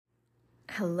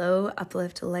Hello,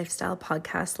 Uplift Lifestyle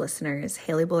Podcast listeners.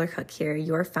 Haley Buller-Cook here,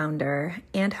 your founder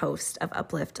and host of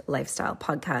Uplift Lifestyle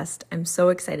Podcast. I'm so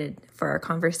excited for our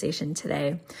conversation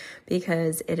today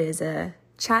because it is a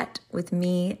chat with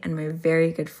me and my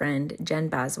very good friend, Jenn,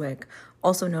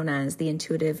 also known as the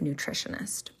Intuitive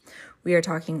Nutritionist. We are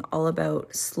talking all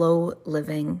about slow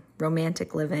living,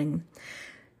 romantic living,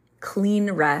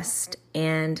 clean rest,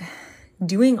 and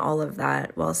doing all of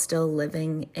that while still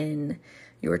living in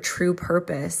your true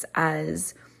purpose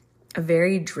as a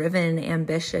very driven,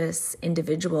 ambitious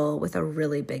individual with a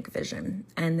really big vision.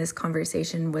 And this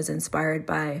conversation was inspired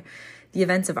by the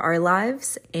events of our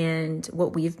lives and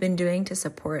what we've been doing to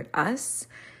support us.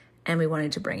 And we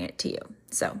wanted to bring it to you.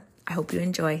 So I hope you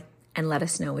enjoy and let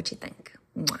us know what you think.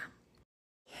 Mwah.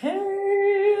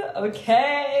 Hey,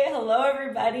 okay. Hello,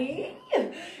 everybody.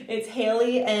 It's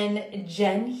Haley and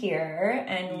Jenn here,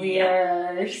 and we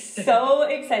are so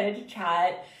excited to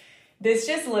chat. This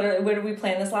just literally, what did we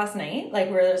plan this last night? Like,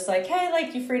 we're just like, hey,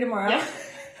 like, you free tomorrow?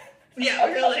 Yeah,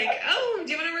 we were like, oh,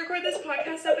 do you want to record this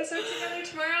podcast episode together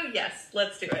tomorrow? Yes,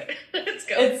 let's do it. Let's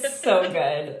go. It's so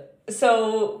good.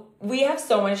 So we have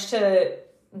so much to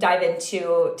dive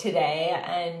into today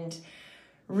and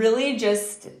really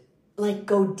just like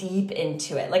go deep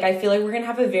into it. Like, I feel like we're going to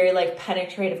have a very like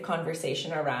penetrative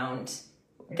conversation around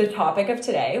the topic of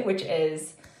today, which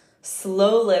is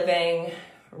slow living,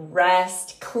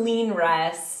 rest, clean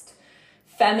rest,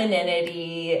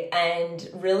 femininity, and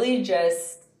really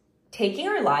just taking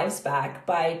our lives back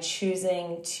by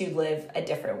choosing to live a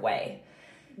different way.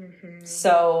 Mm-hmm.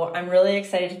 So I'm really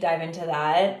excited to dive into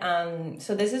that.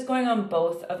 So this is going on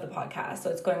both of the podcasts.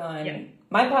 So it's going on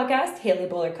my podcast, Haley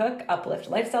Buller-Cook, Uplift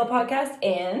Lifestyle Podcast,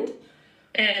 and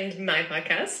my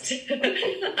podcast,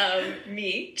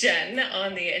 me, Jenn,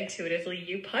 on the Intuitively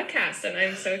You podcast. And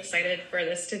I'm so excited for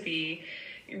this to be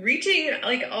reaching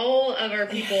like all of our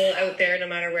people out there, no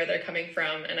matter where they're coming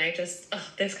from. And I just,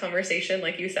 this conversation,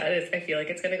 like you said, I feel like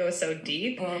it's going to go so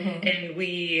deep. Mm-hmm. And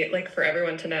we, like, for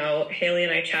everyone to know, Haley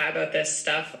and I chat about this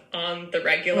stuff on the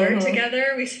regular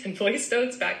together. We send voice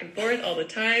notes back and forth all the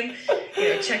time,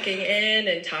 checking in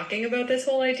and talking about this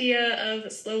whole idea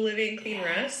of slow living, clean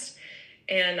rest.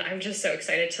 And I'm just so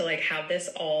excited to like have this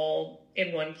all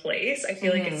in one place. I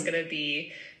feel like it's going to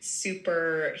be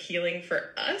super healing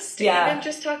for us to even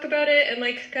just talk about it and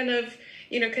like kind of,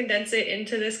 condense it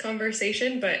into this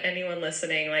conversation. But anyone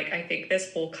listening, like, I think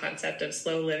this whole concept of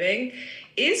slow living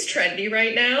is trendy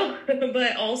right now,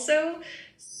 but also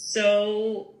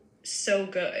so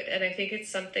good. And I think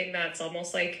it's something that's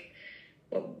almost like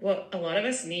what a lot of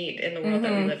us need in the world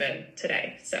that we live in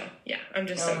today. So yeah, I'm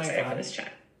just so excited for this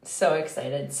chat. So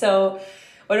excited. So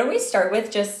why don't we start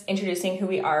with just introducing who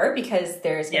we are, because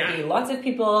there's going to be lots of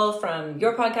people from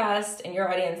your podcast and your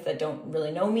audience that don't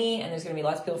really know me, and there's going to be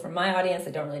lots of people from my audience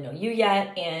that don't really know you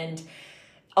yet. And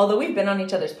although we've been on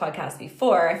each other's podcast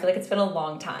before, I feel like it's been a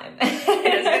long time. It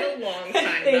has been a long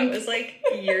time. That was like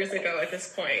years ago at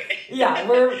this point. Yeah,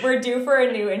 we're due for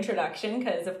a new introduction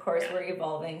because, of course, we're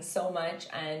evolving so much.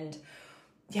 And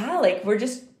like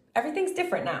everything's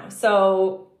different now.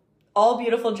 So all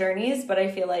beautiful journeys, but I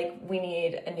feel like we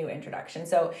need a new introduction.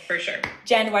 So for sure,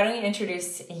 Jenn, why don't you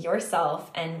introduce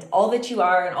yourself and all that you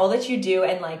are and all that you do,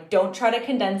 and like don't try to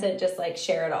condense it, just like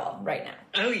share it all right now.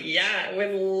 Oh yeah,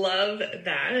 would love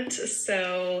that.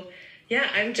 So yeah,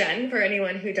 I'm Jenn, for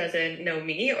anyone who doesn't know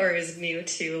me or is new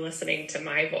to listening to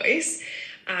my voice.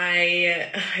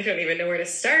 I don't even know where to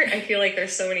start. I feel like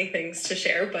there's so many things to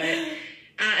share, but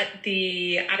at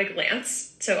a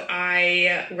glance, so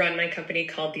I run my company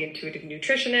called the Intuitive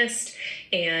Nutritionist,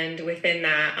 and within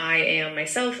that, I am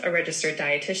myself a registered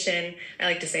dietitian. I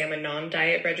like to say I'm a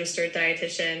non-diet registered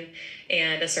dietitian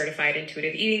and a certified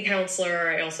intuitive eating counselor.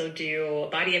 I also do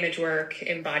body image work,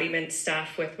 embodiment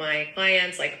stuff with my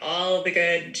clients, like all the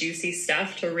good, juicy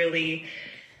stuff to really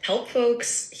help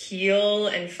folks heal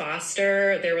and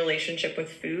foster their relationship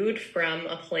with food from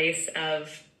a place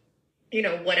of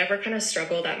whatever kind of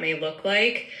struggle that may look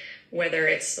like, whether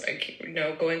it's like,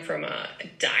 going from a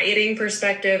dieting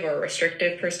perspective or a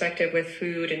restrictive perspective with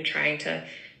food and trying to,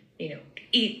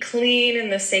 eat clean in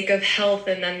the sake of health.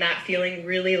 And then that feeling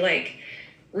really like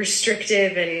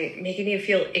restrictive and making you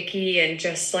feel icky and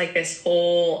just like this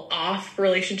whole off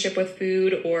relationship with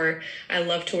food. Or I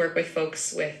love to work with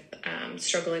folks with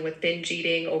struggling with binge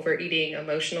eating, overeating,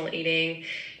 emotional eating.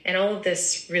 And all of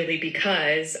this really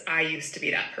because I used to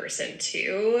be that person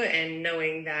too. And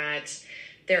knowing that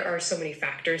there are so many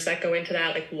factors that go into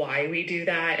that, like why we do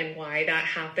that and why that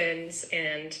happens.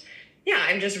 And yeah,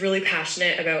 I'm just really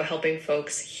passionate about helping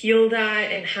folks heal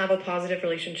that and have a positive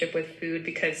relationship with food,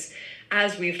 because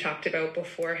as we've talked about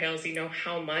before, Hales,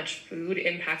 how much food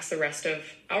impacts the rest of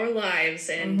our lives.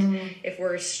 And if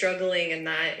we're struggling and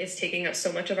that is taking up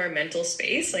so much of our mental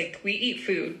space, like we eat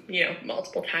food,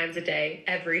 multiple times a day,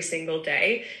 every single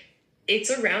day, it's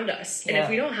around us. And if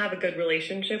we don't have a good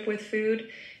relationship with food,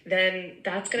 then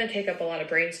that's going to take up a lot of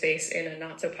brain space in a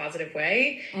not so positive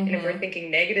way. And if we're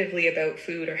thinking negatively about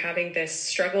food or having this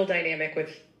struggle dynamic with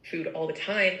food all the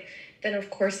time, then of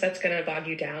course that's going to bog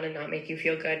you down and not make you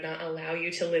feel good, not allow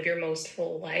you to live your most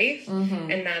full life.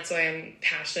 And that's why I'm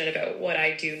passionate about what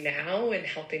I do now and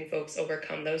helping folks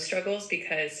overcome those struggles,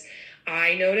 because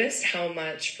I noticed how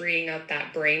much freeing up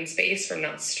that brain space from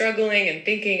not struggling and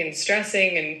thinking and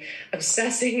stressing and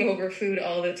obsessing over food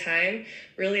all the time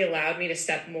really allowed me to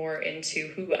step more into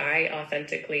who I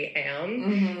authentically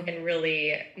am and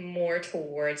really more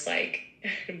towards like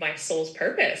my soul's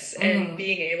purpose and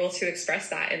being able to express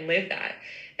that and live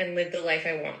the life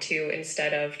I want to,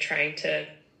 instead of trying to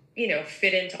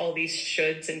fit into all these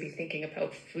shoulds and be thinking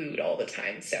about food all the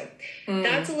time. So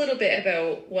that's a little bit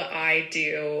about what I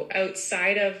do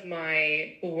outside of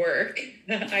my work.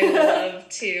 I love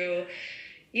to,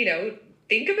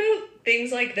 think about things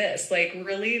like this, like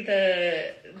really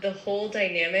the whole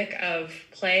dynamic of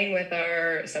playing with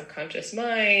our subconscious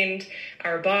mind,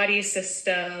 our body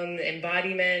system,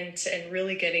 embodiment, and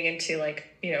really getting into like,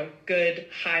 good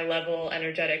high level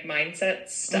energetic mindset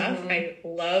stuff. I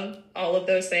love all of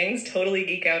those things, totally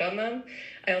geek out on them.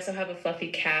 I also have a fluffy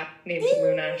cat named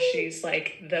Luna. She's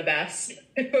like the best.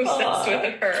 I'm obsessed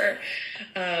with her.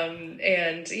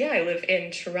 And yeah, I live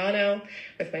in Toronto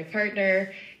with my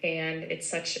partner, and it's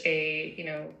such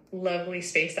a, lovely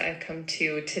space that I've come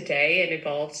to today and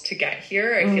evolved to get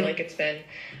here. I feel like it's been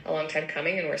a long time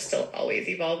coming, and we're still always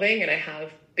evolving. And I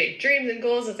have big dreams and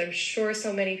goals, as I'm sure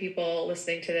so many people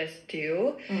listening to this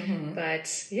do.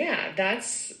 But yeah,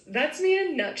 that's me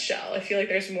in a nutshell. I feel like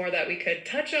there's more that we could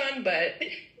touch on, but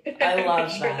I love I'm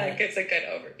sure that gives a good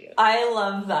overview. I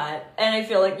love that. And I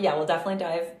feel like, we'll definitely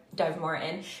dive more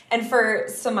in. And for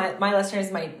some, my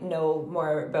listeners might know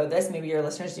more about this. Maybe your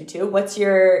listeners do too.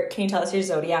 Can you tell us your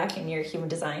zodiac and your human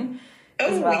design?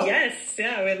 Oh, well? Yes.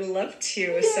 Yeah, I would love to.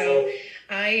 Yay. So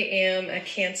I am a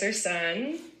Cancer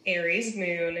sun, Aries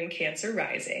moon, and Cancer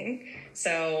rising.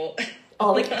 So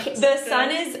the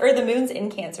sun is, or the moon's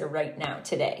in Cancer right now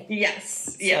today.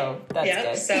 Yes. So that's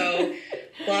good. So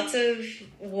lots of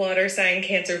water sign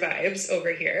Cancer vibes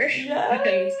over here. Yes.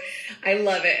 And I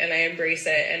love it, and I embrace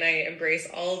it, and I embrace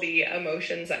all the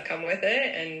emotions that come with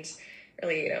it, and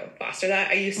really, foster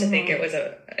that. I used to think it was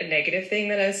a negative thing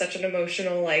that I was such an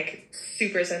emotional, like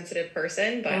super sensitive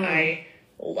person, but I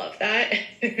love that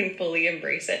and fully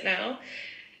embrace it now.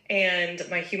 And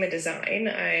my human design,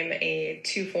 I'm a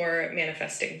 2/4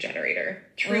 manifesting generator.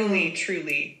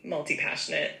 Truly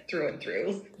multi-passionate through and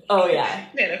through. Oh, yeah.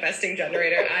 Manifesting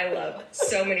generator. I love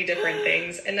so many different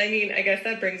things. And I mean, I guess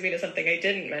that brings me to something I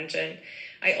didn't mention.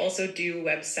 I also do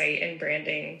website and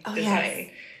branding design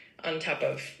on top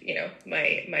of,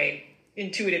 my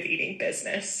intuitive eating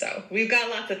business. So we've got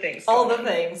lots of things. All the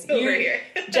things. Over here.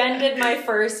 Jen did my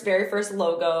very first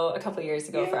logo a couple of years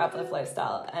ago for Uplift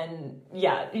Lifestyle. And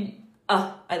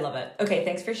I love it. Okay,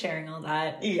 thanks for sharing all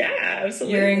that. Yeah,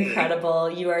 absolutely. You're incredible.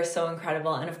 You are so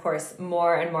incredible. And of course,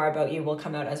 more and more about you will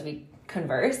come out as we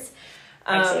converse.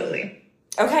 Absolutely.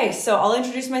 Okay, so I'll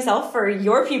introduce myself for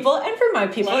your people and for my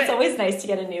people. It's always nice to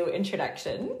get a new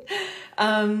introduction.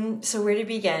 So where to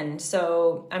begin?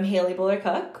 So I'm Haley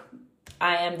Buller-Cook.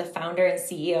 I am the founder and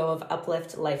CEO of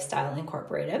Uplift Lifestyle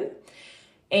Incorporated.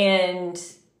 And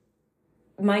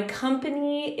my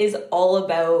company is all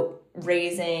about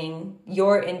raising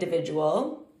your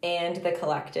individual and the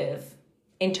collective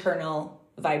internal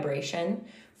vibration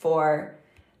for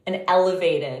an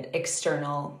elevated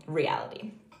external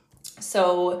reality.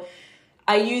 So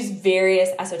I use various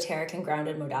esoteric and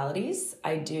grounded modalities.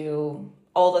 I do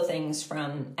all the things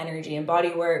from energy and body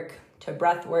work to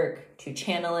breath work, to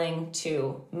channeling,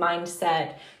 to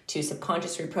mindset, to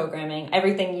subconscious reprogramming,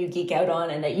 everything you geek out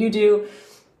on and that you do,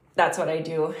 that's what I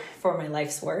do for my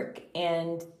life's work.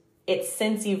 And it's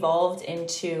since evolved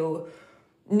into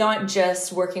not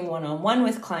just working one-on-one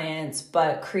with clients,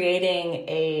 but creating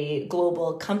a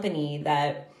global company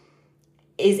that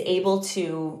is able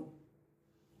to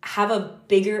have a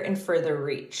bigger and further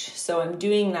reach. So I'm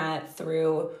doing that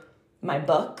through my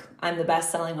book. I'm the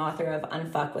best-selling author of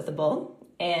Unfuckwithable,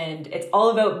 and it's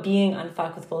all about being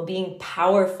unfuckwithable, being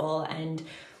powerful. And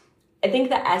I think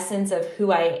the essence of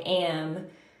who I am,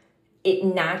 it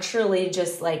naturally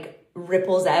just like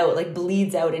ripples out, like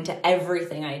bleeds out into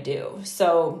everything I do.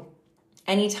 So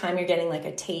anytime you're getting like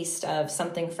a taste of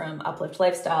something from Uplift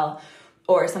Lifestyle,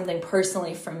 or something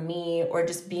personally from me, or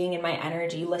just being in my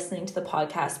energy, listening to the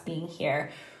podcast, being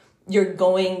here, you're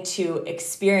going to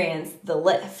experience the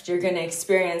lift. You're going to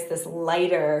experience this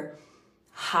lighter,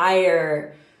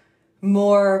 higher,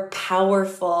 more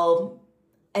powerful,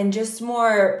 and just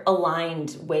more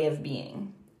aligned way of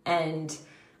being. And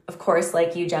of course,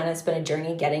 like you, Jenn, it's been a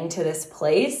journey getting to this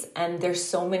place. And there's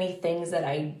so many things that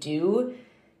I do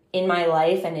in my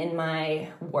life and in my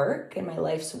work, in my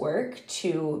life's work,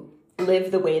 to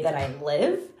live the way that I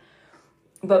live.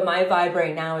 But my vibe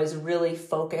right now is really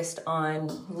focused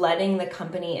on letting the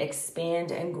company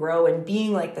expand and grow and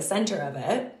being like the center of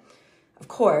it, of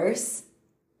course,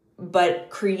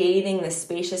 but creating the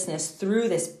spaciousness through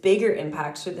this bigger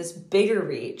impact, through this bigger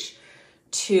reach,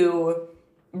 to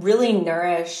really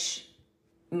nourish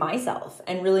myself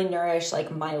and really nourish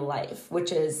like my life,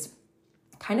 which is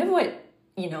kind of what,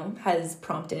 has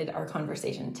prompted our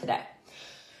conversation today.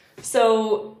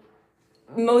 So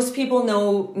most people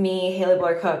know me, Haley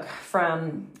Blair-Cook,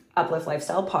 from Uplift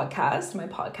Lifestyle podcast, my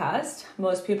podcast.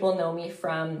 Most people know me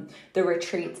from the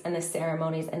retreats and the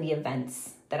ceremonies and the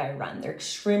events that I run. They're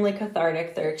extremely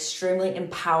cathartic. They're extremely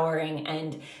empowering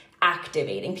and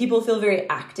activating. People feel very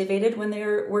activated when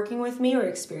they're working with me or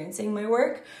experiencing my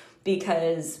work,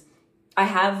 because I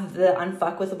have the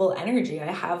unfuckwithable energy.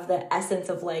 I have the essence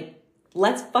of like,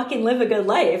 let's fucking live a good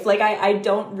life. Like I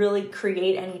don't really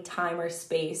create any time or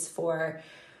space for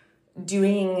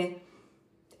doing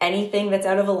anything that's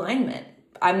out of alignment.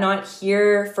 I'm not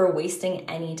here for wasting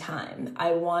any time.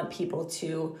 I want people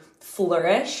to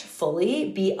flourish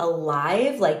fully, be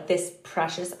alive, like this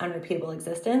precious, unrepeatable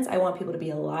existence. I want people to be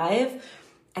alive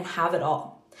and have it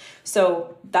all.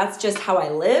 So that's just how I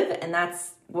live. And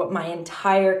that's what my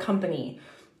entire company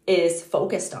is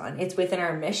focused on. It's within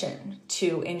our mission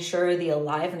to ensure the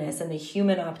aliveness and the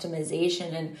human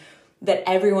optimization, and that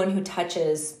everyone who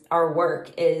touches our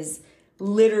work is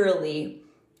literally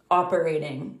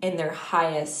operating in their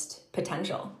highest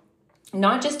potential.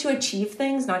 Not just to achieve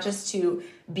things, not just to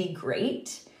be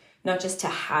great, not just to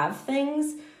have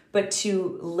things, but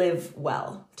to live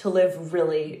well, to live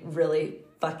really, really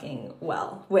fucking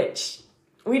well, which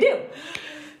we do.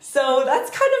 So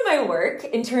that's kind of my work.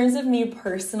 In terms of me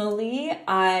personally,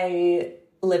 I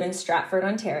live in Stratford,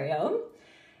 Ontario.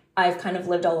 I've kind of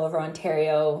lived all over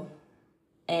Ontario,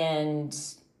 and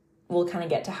we'll kind of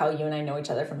get to how you and I know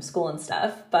each other from school and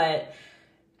stuff. But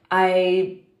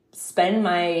I spend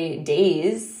my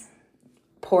days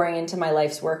pouring into my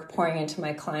life's work, pouring into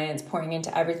my clients, pouring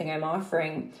into everything I'm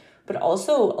offering, but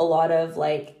also a lot of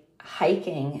like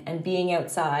hiking and being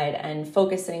outside and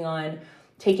focusing on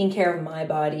taking care of my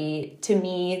body. To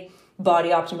me, body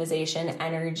optimization,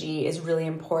 energy is really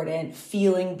important.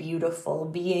 Feeling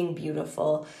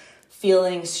beautiful,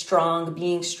 feeling strong,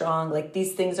 being strong. Like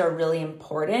these things are really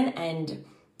important. And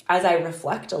as I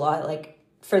reflect a lot, like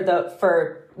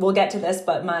we'll get to this,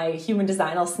 but my human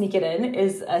design, I'll sneak it in,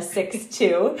 is a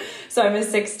 6-2. So I'm a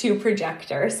 6-2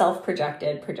 projector,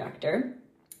 self-projected projector.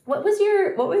 What was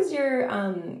your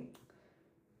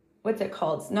what's it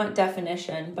called? Not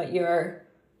definition, but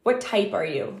what type are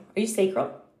you? Are you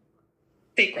sacral?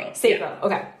 Sacral. Yeah.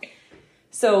 Okay.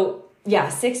 So yeah,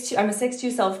 6-2. I'm a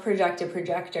 6-2 self-projected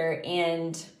projector,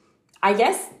 and I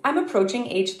guess I'm approaching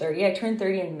age 30. I turned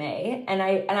 30 in May, and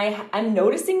I'm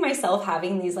noticing myself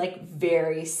having these like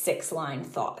very 6-line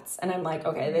thoughts, and I'm like,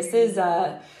 okay, this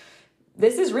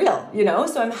is real,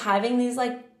 So I'm having these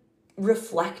like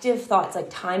reflective thoughts, like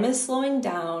time is slowing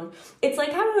down. It's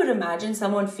like how I would imagine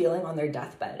someone feeling on their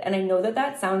deathbed. And I know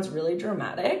that sounds really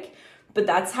dramatic, but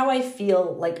that's how I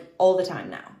feel like all the time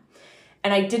now.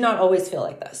 And I did not always feel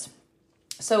like this.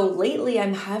 So lately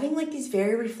I'm having like these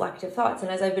very reflective thoughts.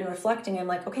 And as I've been reflecting, I'm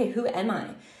like, okay, who am I?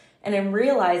 And I'm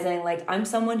realizing like I'm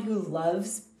someone who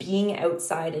loves being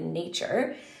outside in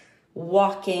nature,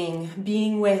 walking,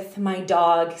 being with my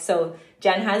dog. So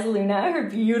Jenn has Luna, her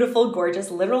beautiful, gorgeous,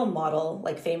 literal model,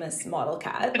 like famous model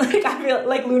cat. Like I feel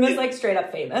like Luna's like straight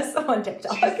up famous on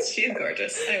TikTok. She's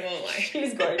gorgeous. I won't lie.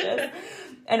 She's gorgeous.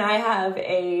 And I have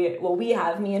we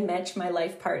have me and Mitch, my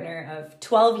life partner of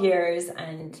 12 years,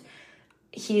 and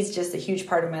he's just a huge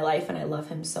part of my life, and I love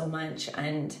him so much,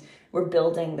 and we're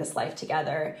building this life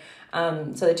together.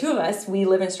 So the two of us, we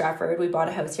live in Stratford. We bought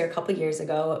a house here a couple years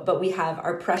ago, but we have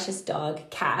our precious dog,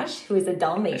 Cash, who is a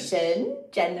Dalmatian.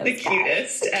 Jenn knows the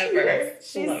cutest ever.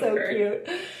 She's love so her. cute.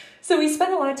 So we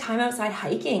spend a lot of time outside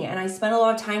hiking, and I spend a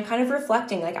lot of time kind of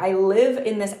reflecting. Like I live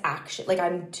in this action, like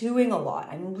I'm doing a lot.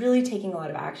 I'm really taking a lot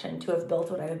of action to have built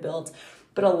what I've built.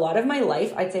 But a lot of my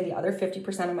life, I'd say the other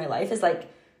 50% of my life is like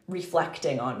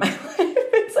reflecting on my life.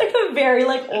 It's like a very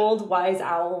like old wise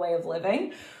owl way of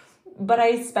living. but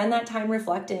I spend that time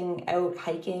reflecting, out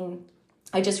hiking.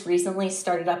 I just recently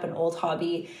started up an old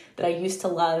hobby that I used to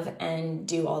love and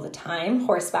do all the time,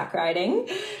 horseback riding.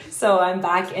 So I'm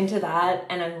back into that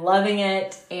and I'm loving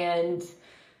it. And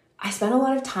I spend a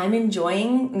lot of time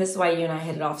enjoying, and this is why you and I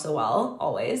hit it off so well,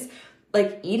 always,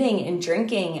 like eating and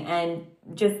drinking and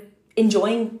just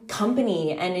enjoying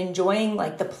company and enjoying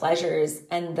like the pleasures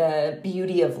and the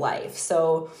beauty of life.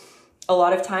 So a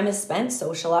lot of time is spent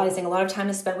socializing. A lot of time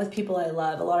is spent with people I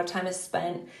love. A lot of time is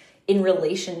spent in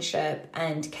relationship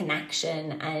and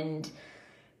connection and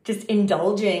just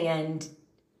indulging and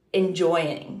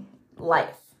enjoying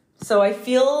life. So I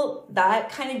feel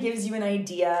that kind of gives you an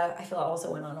idea. I feel I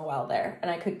also went on a while there and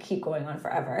I could keep going on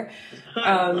forever.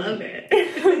 I love it.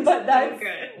 But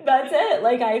that's it.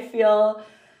 Like I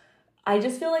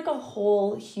just feel like a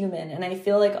whole human. And I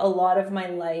feel like a lot of my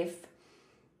life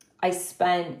I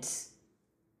spent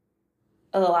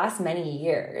the last many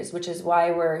years, which is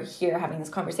why we're here having this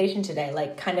conversation today,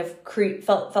 like kind of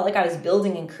felt like I was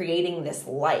building and creating this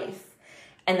life.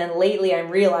 And then lately I'm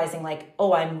realizing like,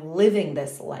 oh, I'm living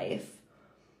this life,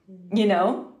 you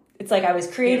know? It's like I was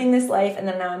creating this life and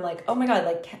then now I'm like, oh my God,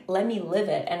 like let me live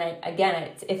it. And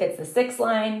if it's the 6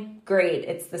 line, great,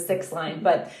 it's the 6 line.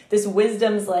 But this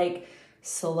wisdom's like,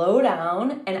 slow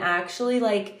down and actually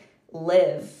like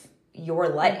live your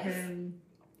life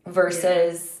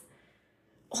versus...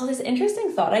 Well, this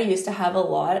interesting thought I used to have a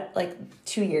lot, like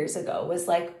 2 years ago, was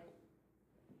like,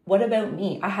 what about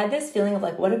me? I had this feeling of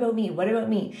like, what about me? What about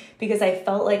me? Because I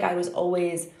felt like I was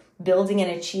always building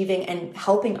and achieving and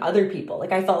helping other people.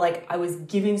 Like I felt like I was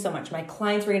giving so much. My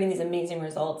clients were getting these amazing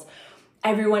results.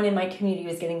 Everyone in my community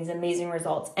was getting these amazing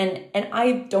results. And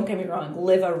I, don't get me wrong,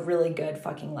 live a really good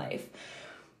fucking life.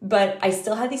 But I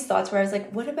still had these thoughts where I was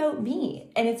like, what about me?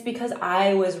 And it's because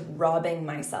I was robbing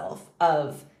myself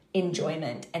of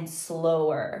enjoyment and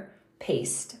slower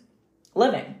paced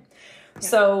living. Yeah.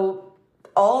 So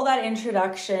all that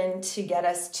introduction to get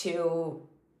us to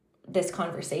this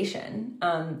conversation.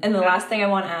 And the last thing I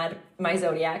want to add, my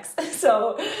zodiacs.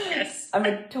 So yes. I'm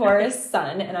a Taurus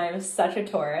sun and I'm such a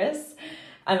Taurus.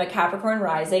 I'm a Capricorn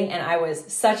rising and I was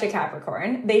such a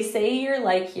Capricorn. They say you're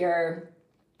like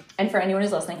and for anyone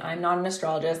who's listening, I'm not an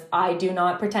astrologist. I do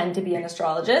not pretend to be an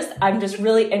astrologist. I'm just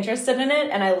really interested in it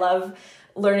and I love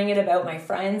learning it about my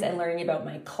friends and learning about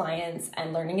my clients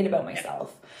and learning it about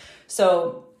myself.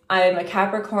 So I'm a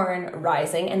Capricorn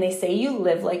rising and they say you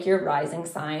live like your rising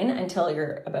sign until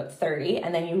you're about 30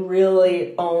 and then you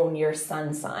really own your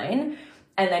sun sign.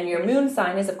 And then your moon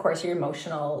sign is of course your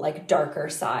emotional, like darker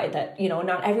side that, you know,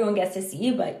 not everyone gets to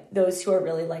see, but those who are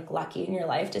really like lucky in your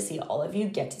life to see all of you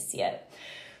get to see it.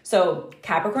 So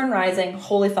Capricorn rising,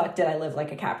 holy fuck, did I live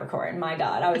like a Capricorn? My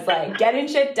God, I was like getting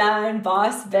shit done,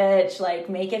 boss bitch, like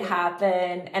make it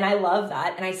happen. And I love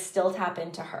that. And I still tap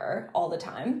into her all the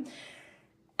time.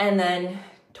 And then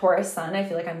Taurus sun, I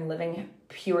feel like I'm living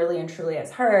purely and truly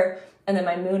as her. And then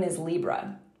my moon is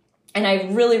Libra. And I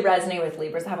really resonate with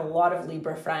Libras. I have a lot of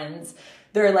Libra friends.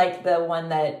 They're like the one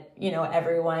that, you know,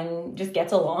 everyone just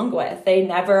gets along with. They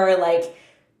never are like,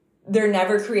 they're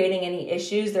never creating any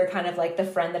issues. They're kind of like the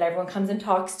friend that everyone comes and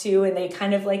talks to and they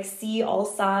kind of like see all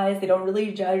sides. They don't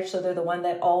really judge. So they're the one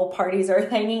that all parties are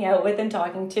hanging out with and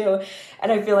talking to.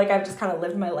 And I feel like I've just kind of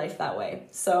lived my life that way.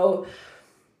 So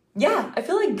yeah, I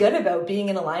feel like good about being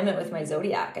in alignment with my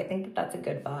zodiac. I think that's a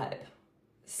good vibe.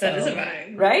 So, that is a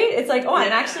vibe. Right? It's like, oh,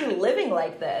 I'm actually living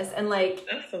like this. And like,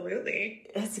 absolutely.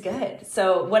 It's good.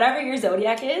 So whatever your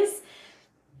zodiac is,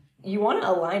 you want to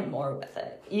align more with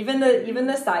it. Even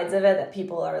the sides of it that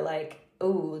people are like,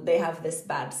 oh, they have this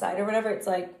bad side or whatever. It's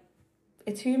like,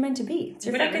 it's who you're meant to be. It's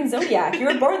your fucking zodiac. You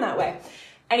were born that way.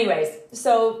 Anyways,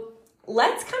 so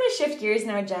let's kind of shift gears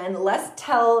now, Jen. Let's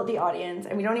tell the audience,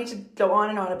 and we don't need to go on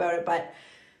and on about it, but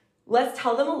let's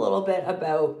tell them a little bit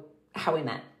about how we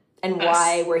met and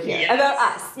why we're here. Yes. About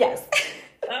us, yes.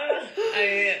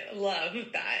 I love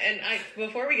that. And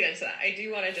before we get into that, I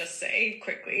do want to just say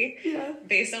quickly,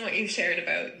 based on what you shared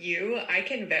about you, I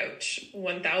can vouch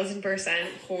 1000%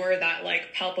 for that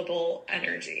like palpable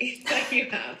energy that you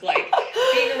have. Like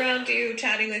being around you,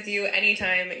 chatting with you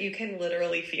anytime, you can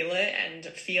literally feel it and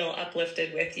feel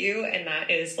uplifted with you. And that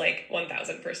is like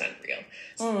 1000% real.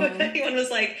 So if anyone was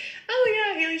like,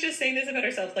 oh yeah, Haley's just saying this about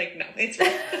herself, like, no, it's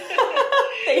real.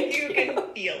 You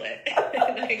can feel it.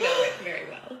 And I know it very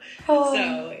well.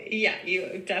 So yeah,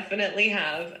 you definitely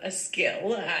have a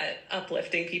skill at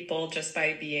uplifting people just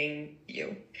by being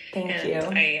you. Thank you.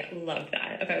 I love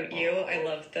that about you. I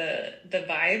love the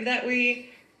vibe that we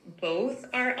both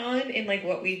are on in like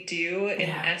what we do in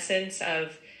essence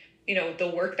of,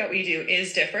 the work that we do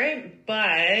is different,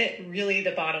 but really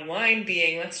the bottom line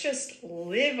being, let's just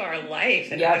live our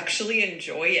life and actually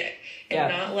enjoy it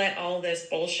and not let all this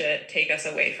bullshit take us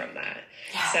away from that.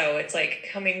 Yeah. So it's like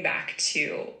coming back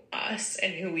to us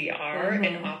and who we are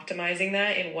and optimizing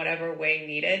that in whatever way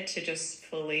needed to just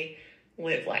fully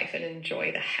live life and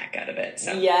enjoy the heck out of it.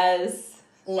 So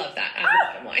love that as the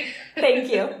bottom line.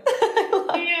 Thank you.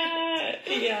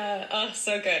 Yeah. Oh,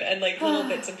 so good. And like little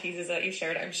bits and pieces that you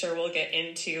shared, I'm sure we'll get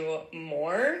into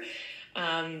more.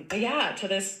 But yeah, to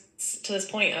this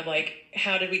point of like,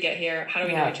 how did we get here? How do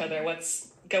we know each other?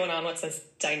 What's going on? What's this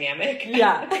dynamic?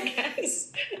 Yeah. I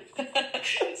guess.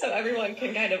 So everyone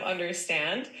can kind of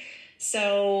understand.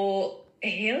 So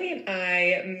Haley and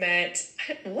I met,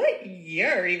 what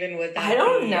year even would that be? I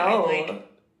don't know.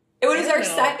 It was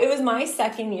it was my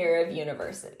second year of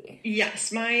university.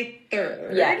 Yes, my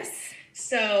third. Yes.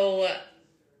 So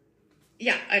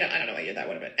yeah, I don't know what year that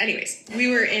would have been. Anyways,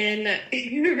 we were in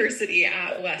university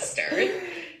at Western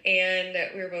and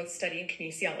we were both studying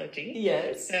kinesiology.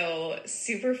 Yes. So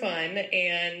super fun.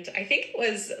 And I think it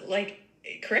was like,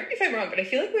 correct me if I'm wrong, but I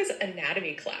feel like it was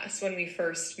anatomy class when we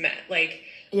first met. Like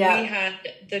we had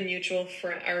our mutual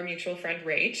friend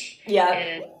Rach. Yeah.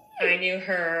 And I knew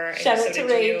her, Shout and out so to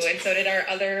did you, Rach. and so did our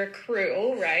other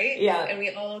crew, right? Yeah. And we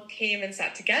all came and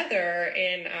sat together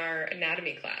in our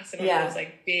anatomy class in one of those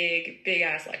like big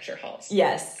ass lecture halls.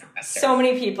 Yes. So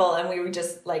many people, and we were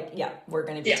just like, we're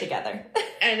going to be together.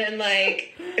 And then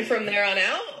like from there on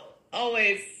out,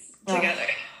 always together.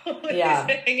 Always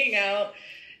hanging out.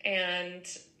 And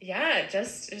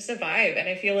just a vibe. And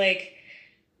I feel like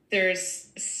there's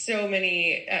so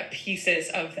many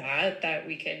pieces of that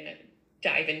we can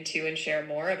dive into and share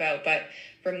more about, but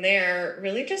from there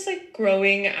really just like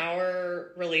growing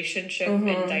our relationship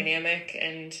and dynamic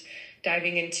and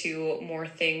diving into more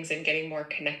things and getting more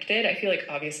connected. I feel like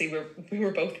obviously we were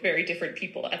both very different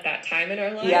people at that time in our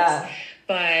lives,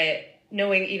 but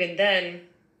knowing even then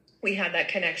we had that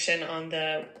connection on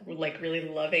the like really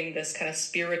loving this kind of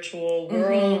spiritual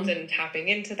world and tapping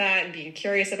into that and being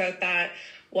curious about that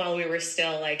while we were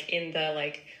still like in the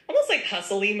like almost like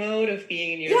hustly mode of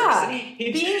being in university.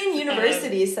 Yeah, being in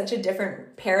university is such a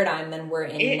different paradigm than we're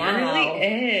in now. It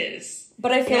really is.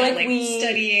 But I feel like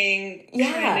studying,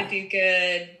 trying to do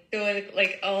good, doing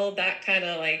like all that kind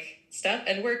of like stuff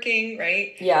and working,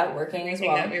 right? Yeah, working as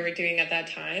well. That we were doing at that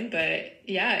time. But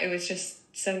yeah, it was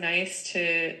just so nice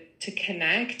to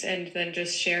connect and then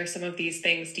just share some of these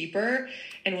things deeper.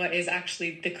 And what is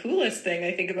actually the coolest thing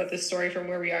I think about this story from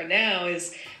where we are now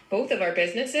is both of our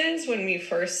businesses when we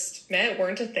first met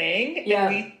weren't a thing. Yeah.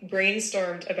 And we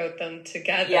brainstormed about them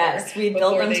together. Yes, we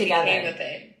built them together. Became a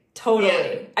thing. Totally.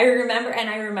 Yeah.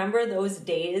 I remember those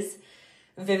days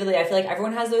vividly. I feel like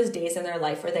everyone has those days in their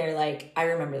life where they're like, I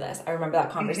remember this. I remember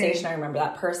that conversation. I remember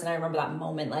that person. I remember that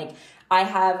moment. Like I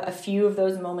have a few of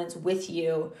those moments with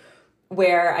you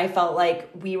where I felt like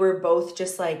we were both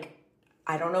just like,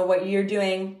 I don't know what you're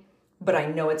doing, but I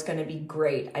know it's going to be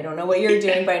great. I don't know what you're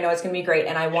doing, but I know it's going to be great.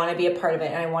 And I want to be a part of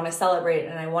it and I want to celebrate it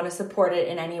and I want to support it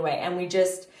in any way. And we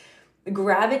just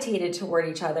gravitated toward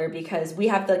each other because we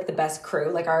have like the best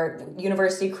crew, like our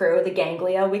university crew, the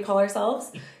ganglia, we call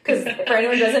ourselves. Because for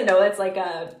anyone who doesn't know, it's like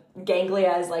a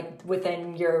ganglia is like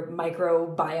within your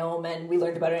microbiome, and we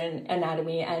learned about it in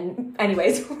anatomy. And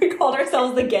anyways, we called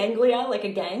ourselves the ganglia, like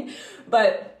a gang.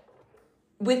 But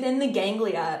within the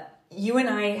ganglia, you and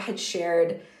I had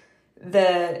shared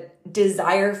the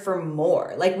desire for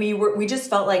more. Like we just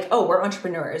felt like, oh, we're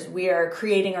entrepreneurs. We are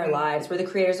creating our lives. We're the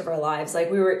creators of our lives. Like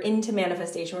we were into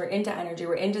manifestation. We're into energy.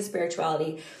 We're into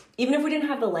spirituality. Even if we didn't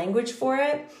have the language for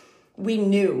it, we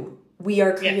knew we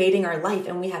are creating our life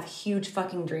and we have huge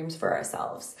fucking dreams for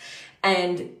ourselves.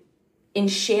 And in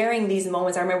sharing these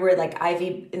moments, I remember like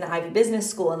in the Ivy Business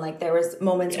School, and like there was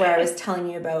moments where I was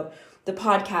telling you about the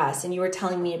podcast and you were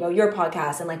telling me about your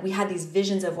podcast, and like we had these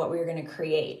visions of what we were going to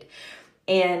create.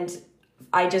 And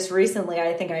I just recently,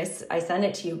 I think I sent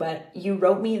it to you, but you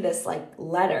wrote me this like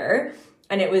letter,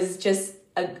 and it was just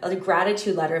a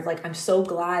gratitude letter of like, I'm so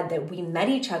glad that we met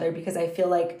each other because I feel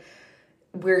like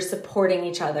we're supporting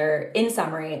each other, in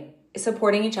summary,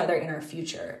 supporting each other in our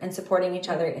future and supporting each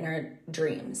other in our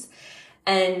dreams.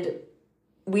 And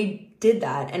we did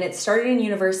that, and it started in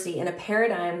university in a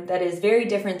paradigm that is very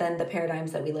different than the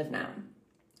paradigms that we live now.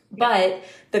 But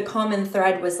the common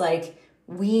thread was like,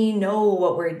 we know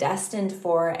what we're destined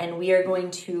for, and we are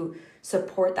going to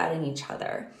support that in each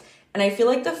other. And I feel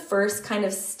like the first kind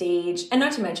of stage, and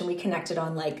not to mention we connected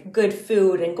on like good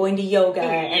food and going to yoga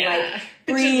and like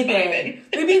breathing.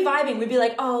 We'd be vibing. We'd be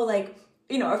like, oh, like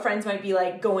you know, our friends might be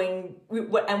like going,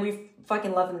 and we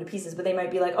fucking love them to pieces, but they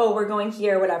might be like, oh, we're going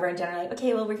here, whatever. And Jen are like,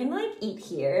 okay, well, we're gonna like eat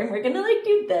here and we're gonna like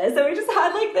do this. And we just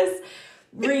had like this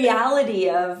reality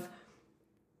of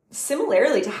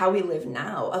similarly to how we live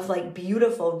now, of like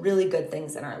beautiful, really good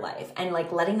things in our life, and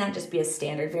like letting that just be a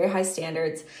standard, very high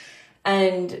standards.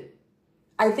 And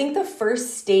I think the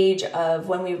first stage of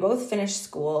when we both finished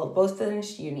school, both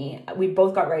finished uni, we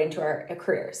both got right into our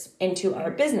careers, into our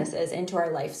businesses, into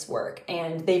our life's work,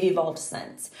 and they've evolved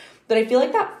since. But I feel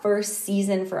like that first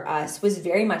season for us was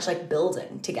very much like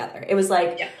building together. It was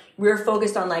like, we were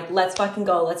focused on like, let's fucking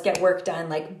go, let's get work done,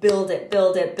 like build it,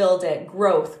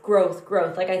 growth.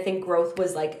 Like I think growth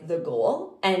was like the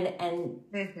goal, and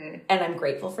I'm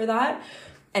grateful for that.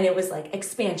 And it was like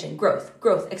expansion, growth,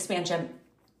 expansion.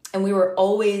 And we were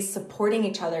always supporting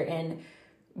each other in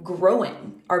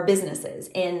growing our businesses,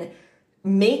 in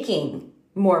making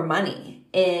more money,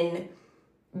 in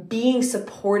being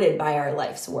supported by our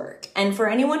life's work. And for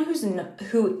anyone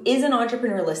who is an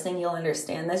entrepreneur listening, you'll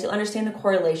understand this. You'll understand the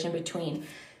correlation between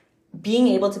being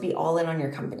able to be all in on your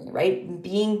company, right?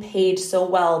 Being paid so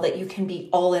well that you can be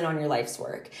all in on your life's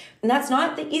work. And that's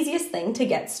not the easiest thing to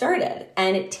get started.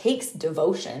 And it takes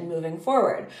devotion moving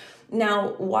forward.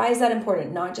 Now, why is that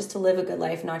important? Not just to live a good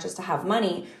life, not just to have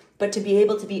money, but to be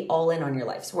able to be all in on your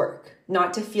life's work.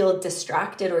 Not to feel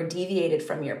distracted or deviated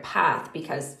from your path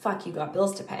because fuck, you got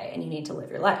bills to pay and you need to live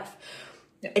your life.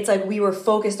 Yeah. It's like we were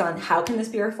focused on how can this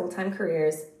be our full-time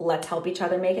careers? Let's help each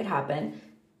other make it happen.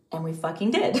 And we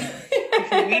fucking did. We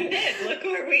did. Look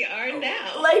where we are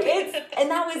now. And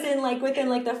that was in like within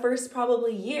like the first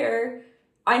probably year.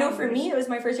 I know for me, it was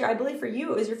my first year. I believe for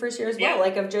you, it was your first year as well.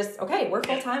 Like of just, okay, we're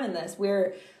full time in this.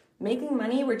 We're making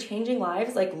money. We're changing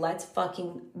lives. Like, let's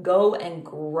fucking go and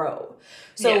grow.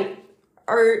 So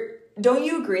don't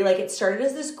you agree? Like it started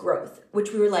as this growth,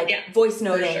 which we were like voice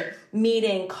noting,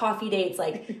 meeting, coffee dates.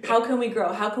 Like how can we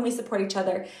grow? How can we support each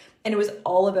other? And it was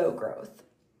all about growth.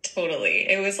 Totally.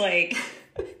 It was like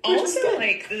also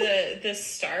like the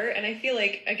start. And I feel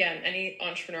like, again, any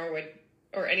entrepreneur would,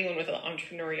 or anyone with an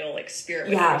entrepreneurial like spirit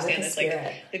would understand this.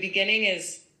 Like the beginning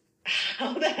is,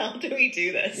 how the hell do we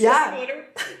do this? Yeah.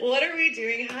 What are we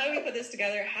doing? How do we put this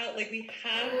together? How, like, we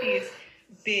have these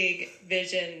big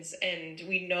visions and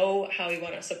we know how we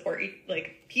want to support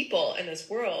like people in this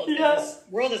world, in this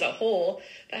world as a whole,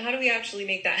 but how do we actually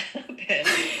make that happen?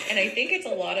 And I think it's a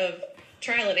lot of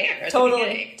trial and error at the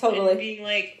beginning. And being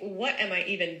like, what am I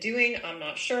even doing? I'm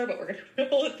not sure, but we're going to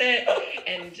roll with it.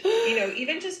 And, you know,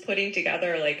 even just putting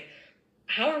together, like,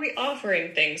 how are we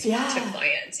offering things to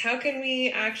clients? How can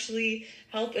we actually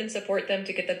help and support them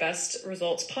to get the best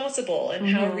results possible? And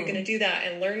how are we going to do that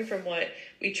and learn from what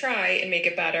we try and make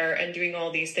it better, and doing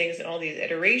all these things and all these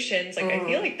iterations? Like, I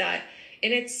feel like that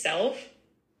in itself,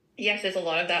 yes, there's a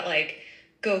lot of that, like,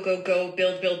 go, build,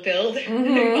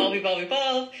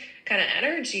 evolve kind of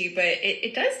energy, but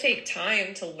it does take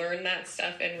time to learn that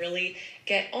stuff and really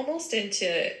get almost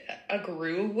into a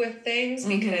groove with things,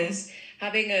 because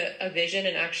having a vision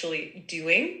and actually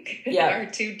doing are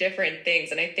two different things.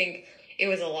 And I think it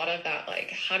was a lot of that,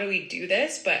 like, how do we do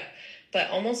this? But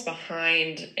almost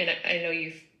behind, and I know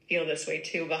you feel this way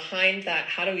too, behind that,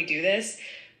 how do we do this?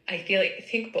 I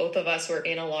think both of us were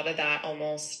in a lot of that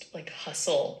almost like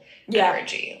hustle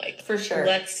energy. Like, for sure.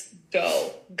 Let's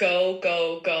go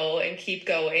and keep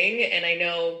going. And I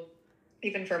know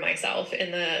even for myself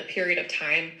in the period of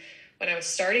time when I was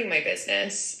starting my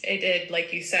business, I did,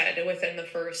 like you said, within the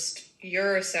first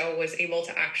year or so, was able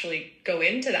to actually go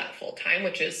into that full time,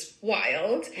 which is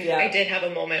wild. Yeah. I did have a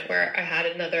moment where I had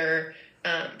another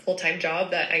full-time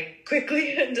job that I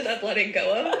quickly ended up letting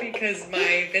go of because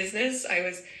my business,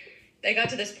 I got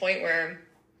to this point where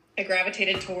I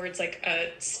gravitated towards like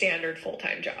a standard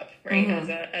full-time job, right?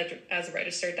 As a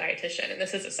registered dietitian. And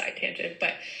this is a side tangent,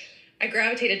 but I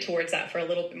gravitated towards that for a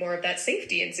little bit more of that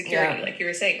safety and security. Like you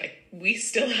were saying, like, we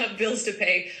still have bills to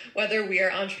pay, whether we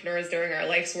are entrepreneurs doing our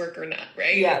life's work or not,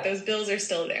 right? Yeah. Like, those bills are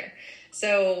still there.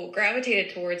 So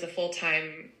gravitated towards a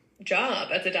full-time job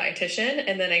as a dietitian.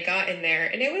 And then I got in there,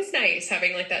 and it was nice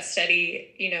having like that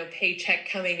steady, you know, paycheck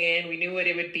coming in. We knew what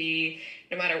it would be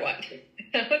no matter what.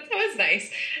 That was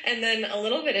nice. And then a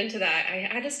little bit into that, I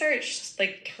had to start just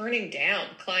like turning down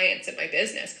clients in my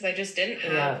business because I just didn't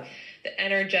have the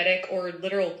energetic or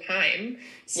literal time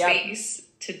space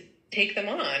to take them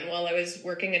on while I was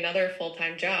working another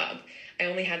full-time job. I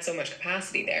only had so much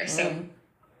capacity there. So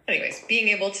anyways, being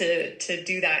able to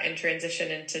do that and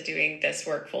transition into doing this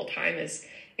work full-time is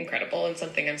incredible and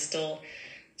something I'm still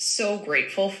so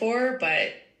grateful for.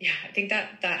 But yeah, I think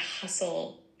that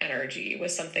hustle energy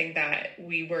was something that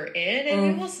we were in and we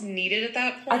almost needed at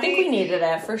that point. I think we needed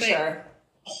it for sure.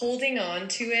 holding on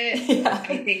to it,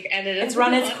 I think ended up it's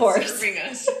run its course. Serving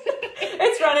us.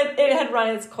 It had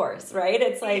run its course, right?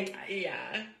 It's like,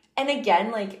 yeah. And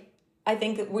again, like, I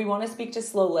think that we want to speak to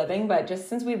slow living, but just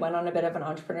since we went on a bit of an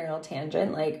entrepreneurial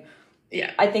tangent, like,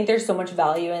 I think there's so much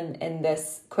value in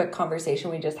this quick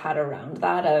conversation we just had around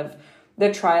that, of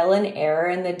the trial and error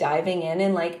and the diving in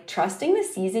and like trusting the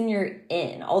season you're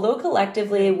in. Although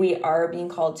collectively we are being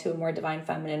called to a more divine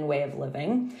feminine way of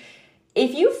living.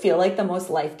 If you feel like the most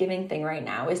life-giving thing right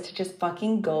now is to just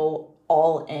fucking go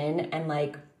all in and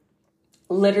like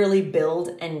literally build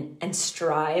and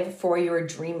strive for your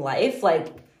dream life,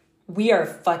 like, we are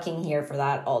fucking here for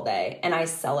that all day. And I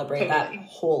celebrate that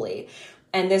wholly.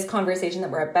 And this conversation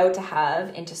that we're about to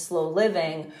have into slow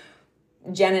living,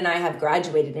 Jen and I have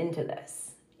graduated into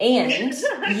this. And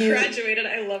graduated,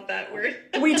 I love that word.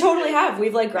 We totally have.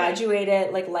 We've like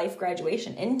graduated, like life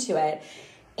graduation into it.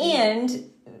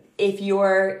 And if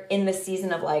you're in the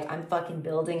season of like, I'm fucking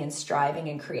building and striving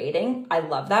and creating, I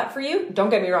love that for you. Don't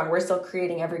get me wrong. We're still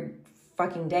creating every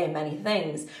fucking day, many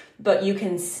things, but you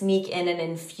can sneak in and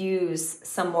infuse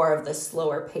some more of the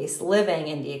slower paced living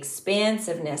and the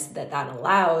expansiveness that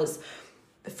allows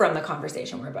from the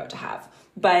conversation we're about to have.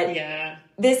 But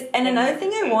this, and another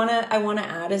thing I want to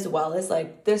add as well is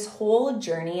like this whole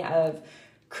journey of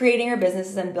creating our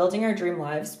businesses and building our dream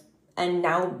lives. And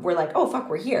now we're like, oh fuck,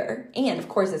 we're here. And of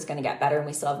course it's going to get better and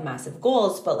we still have massive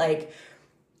goals, but like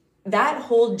that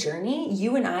whole journey,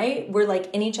 you and I were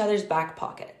like in each other's back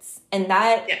pockets. And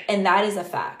that is a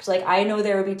fact. Like, I know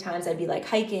there would be times I'd be like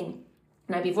hiking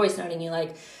and I'd be voice noting you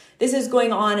like, this is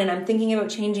going on and I'm thinking about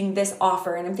changing this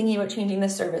offer and I'm thinking about changing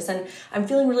this service and I'm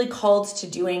feeling really called to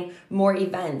doing more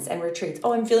events and retreats.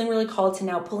 Oh, I'm feeling really called to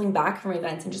now pulling back from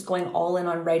events and just going all in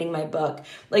on writing my book.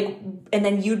 Like, and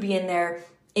then you'd be in there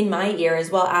in my ear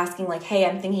as well, asking like, hey,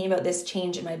 I'm thinking about this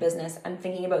change in my business. I'm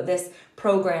thinking about this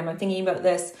program. I'm thinking about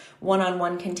this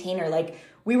one-on-one container. Like,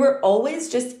 we were always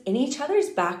just in each other's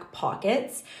back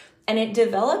pockets. And it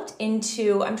developed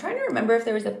into, I'm trying to remember if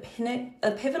there was a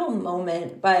pivotal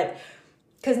moment, but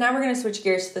because now we're going to switch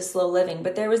gears to the slow living,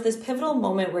 but there was this pivotal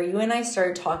moment where you and I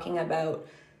started talking about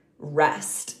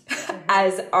rest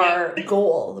as our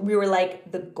goal. We were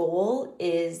like, the goal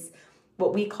is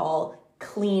what we call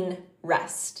clean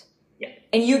rest. Yeah.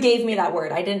 And you gave me that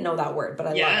word. I didn't know that word, but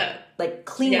I love it. Like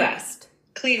clean rest.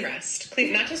 Clean rest.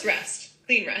 Clean, not just rest.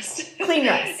 Clean rest. Clean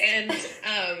rest. And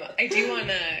I do want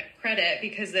to credit,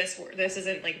 because this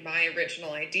isn't like my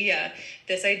original idea.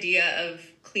 This idea of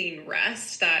clean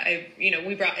rest that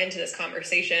we brought into this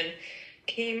conversation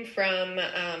came from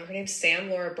her name's Sam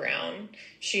Laura Brown.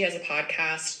 She has a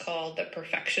podcast called the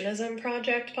Perfectionism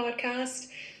Project podcast.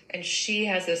 And she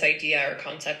has this idea or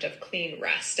concept of clean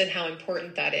rest and how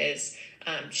important that is.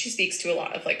 She speaks to a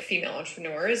lot of like female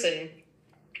entrepreneurs and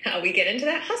how we get into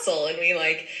that hustle and we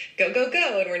like go,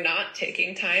 and we're not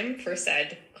taking time for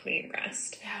said clean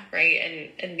rest. Yeah.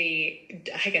 Right. And the,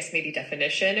 I guess maybe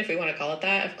definition, if we want to call it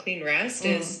that, of clean rest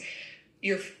is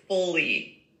you're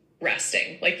fully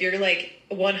resting. Like you're like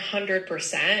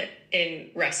 100% in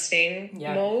resting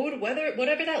mode,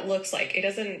 whatever that looks like. It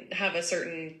doesn't have a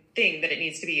certain thing that it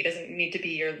needs to be. It doesn't need to be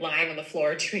you're lying on the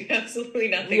floor doing absolutely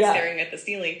nothing, staring at the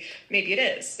ceiling. Maybe it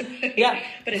is. Right?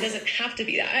 But it doesn't have to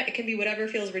be that. It can be whatever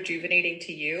feels rejuvenating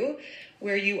to you,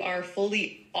 where you are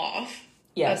fully off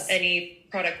of any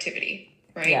productivity,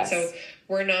 right? Yes. So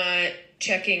we're not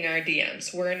checking our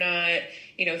DMs. We're not,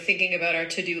 thinking about our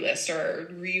to-do list or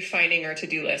refining our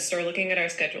to-do list or looking at our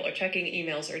schedule or checking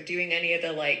emails or doing any of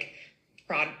the like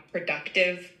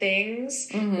productive things.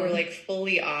 We're like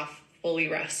fully off, fully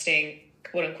resting,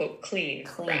 quote unquote, clean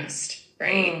rest.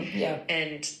 Right.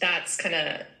 And that's kind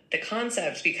of the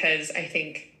concept, because I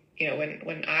think,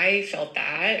 when I felt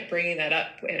that, bringing that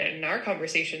up in our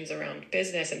conversations around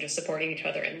business and just supporting each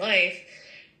other in life,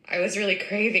 I was really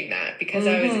craving that, because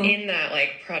I was in that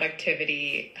like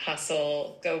productivity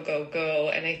hustle,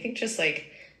 go. And I think just like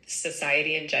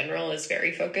society in general is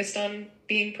very focused on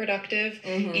being productive.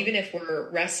 Even if we're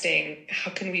resting,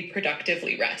 how can we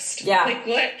productively rest? Like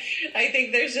what? I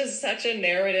think there's just such a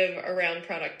narrative around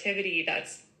productivity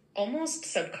that's almost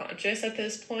subconscious at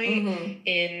this point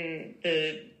in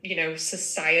the,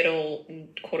 societal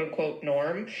quote unquote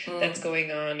norm that's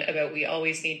going on about we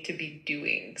always need to be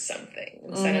doing something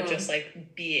instead of just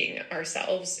like being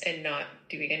ourselves and not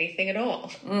doing anything at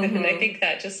all. And I think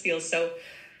that just feels so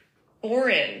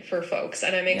foreign for folks.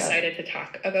 And I'm excited to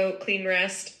talk about clean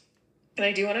rest. And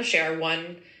I do want to share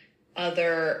one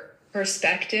other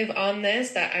perspective on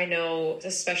this that I know,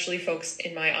 especially folks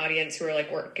in my audience who are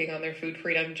like working on their food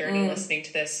freedom journey, listening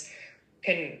to this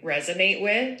can resonate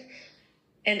with.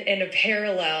 And a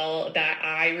parallel that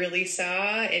I really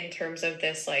saw in terms of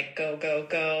this like go, go,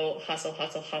 go, hustle,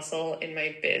 hustle, hustle in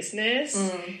my business.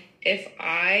 If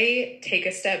I take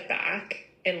a step back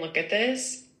and look at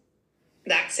this,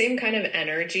 that same kind of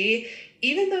energy,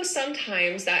 even though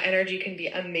sometimes that energy can be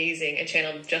amazing and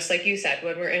channeled, just like you said,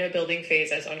 when we're in a building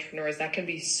phase as entrepreneurs, that can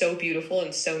be so beautiful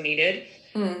and so needed.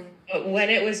 But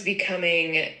when it was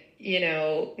becoming,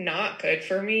 not good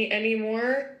for me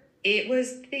anymore, it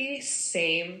was the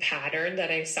same pattern that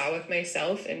I saw with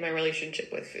myself in my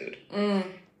relationship with food.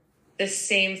 The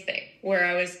same thing where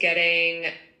I was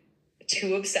getting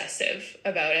too obsessive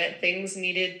about it. Things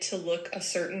needed to look a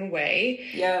certain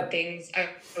way. I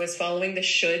was following the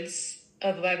shoulds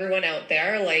of everyone out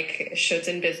there. Like, shoulds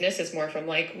in business is more from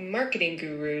like marketing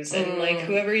gurus and like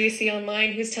whoever you see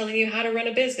online who's telling you how to run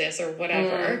a business or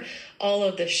whatever. All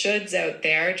of the shoulds out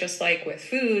there, just like with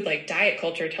food, like diet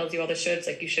culture tells you all the shoulds,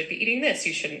 like you should be eating this,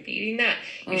 you shouldn't be eating that,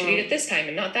 you should eat at this time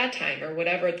and not that time, or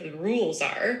whatever the rules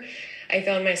are. I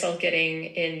found myself getting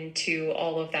into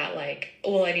all of that, like,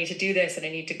 well, I need to do this and I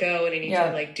need to go and I need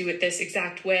to like do it this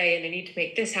exact way and I need to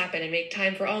make this happen and make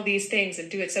time for all these things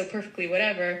and do it so perfectly,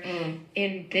 whatever,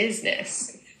 in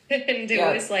business. And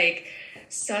it was like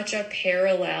such a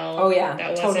parallel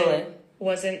that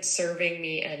wasn't serving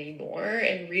me anymore,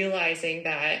 and realizing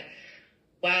that,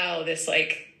 wow, this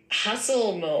like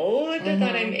hustle mode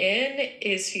that I'm in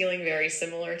is feeling very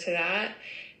similar to that.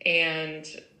 And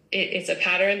it's a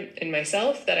pattern in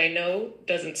myself that I know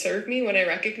doesn't serve me when I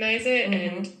recognize it,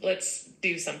 and let's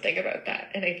do something about that.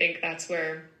 And I think that's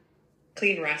where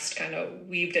clean rest kind of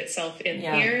weaved itself in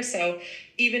here. So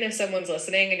even if someone's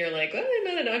listening and you're like, well, I'm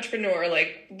not an entrepreneur,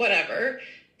 like whatever,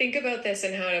 think about this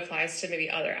and how it applies to maybe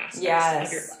other aspects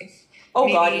of your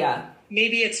life.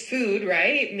 Maybe it's food,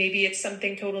 right? Maybe it's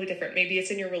something totally different. Maybe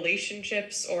it's in your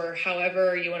relationships, or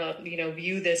however you want to,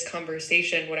 view this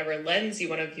conversation, whatever lens you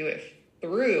want to view it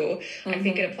through. I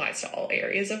think it applies to all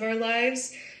areas of our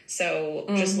lives. So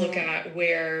just look at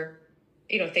where,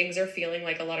 things are feeling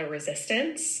like a lot of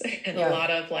resistance and a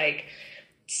lot of like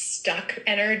stuck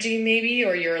energy maybe,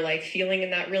 or you're like feeling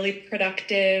in that really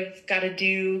productive,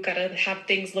 gotta have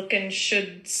things looking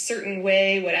should certain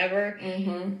way, whatever.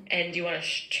 And you want to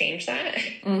change that.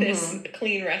 This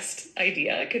clean rest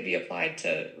idea could be applied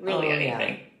to really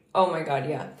anything. Oh my God.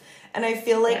 Yeah. And I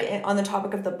feel like on the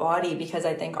topic of the body, because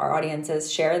I think our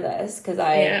audiences share this, because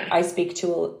I speak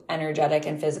to energetic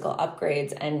and physical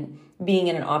upgrades and being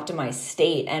in an optimized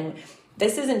state. And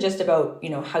this isn't just about,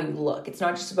 how you look. It's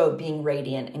not just about being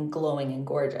radiant and glowing and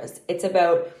gorgeous. It's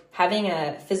about having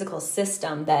a physical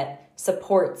system that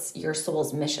supports your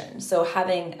soul's mission. So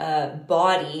having a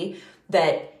body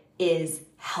that is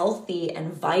healthy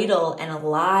and vital and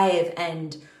alive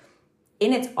and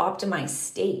in its optimized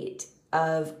state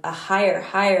of a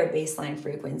higher baseline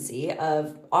frequency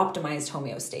of optimized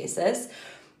homeostasis.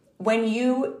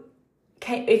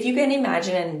 If you can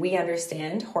imagine, and we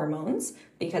understand hormones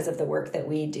because of the work that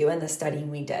we do and the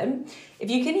studying we did, if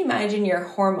you can imagine your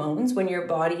hormones when your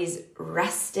body's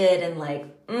rested and like,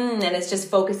 and it's just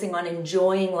focusing on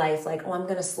enjoying life, like, oh, I'm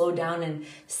going to slow down and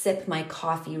sip my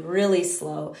coffee really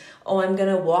slow. Oh, I'm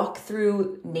going to walk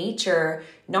through nature,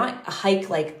 not a hike,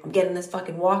 like I'm getting this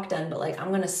fucking walk done, but like I'm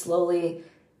going to slowly,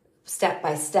 step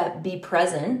by step, be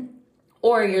present.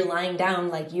 Or you're lying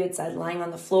down, like you had said, lying on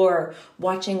the floor,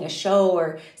 watching a show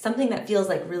or something that feels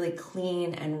like really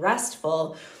clean and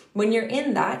restful. When you're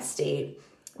in that state,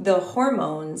 the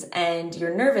hormones and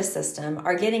your nervous system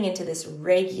are getting into this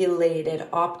regulated,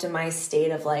 optimized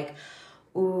state of like,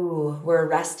 ooh, we're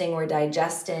resting, we're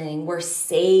digesting, we're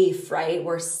safe, right?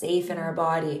 We're safe in our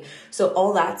body. So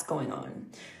all that's going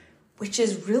on, which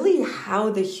is really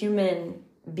how the human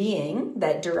being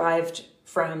that derived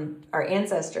from our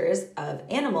ancestors of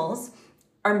animals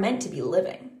are meant to be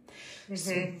living.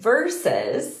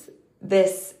 Versus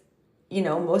this,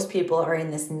 most people are in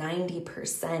this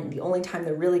 90%. The only time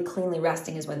they're really cleanly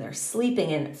resting is when they're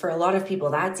sleeping. And for a lot of people,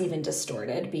 that's even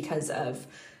distorted because of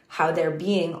how they're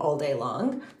being all day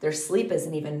long. Their sleep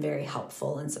isn't even very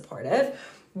helpful and supportive.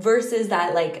 Versus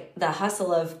that, like the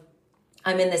hustle of,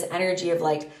 I'm in this energy of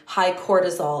like high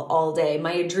cortisol all day.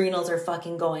 My adrenals are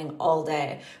fucking going all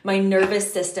day. My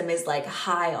nervous system is like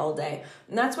high all day.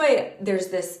 And that's why there's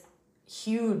this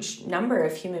huge number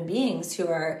of human beings who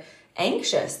are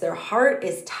anxious. Their heart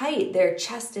is tight. Their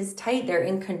chest is tight. They're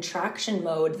in contraction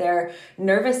mode. Their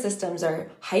nervous systems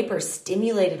are hyper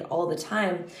stimulated all the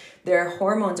time. Their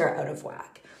hormones are out of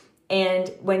whack. And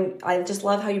I just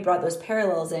love how you brought those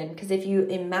parallels in, because if you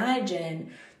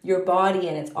imagine your body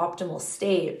in its optimal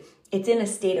state, it's in a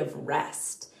state of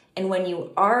rest. And when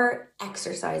you are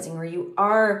exercising or you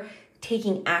are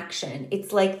taking action.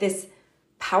 It's like this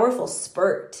powerful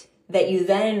spurt that you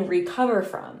then recover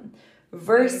from,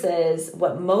 versus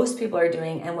what most people are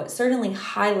doing and what certainly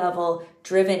high level,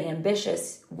 driven,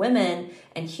 ambitious women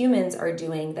and humans are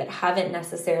doing that haven't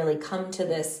necessarily come to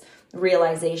this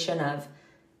realization of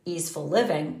easeful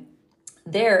living.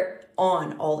 They're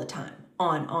on all the time,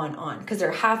 on, because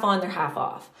they're half on, they're half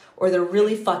off, or they're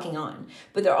really fucking on,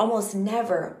 but they're almost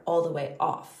never all the way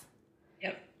off.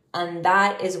 Yep. And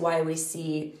that is why we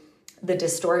see the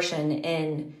distortion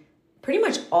in pretty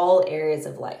much all areas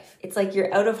of life. It's like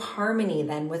you're out of harmony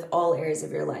then with all areas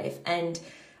of your life. And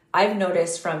I've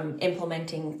noticed from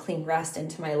implementing clean rest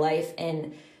into my life,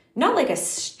 and not like a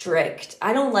strict,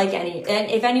 I don't like any, and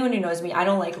if anyone who knows me, I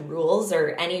don't like rules or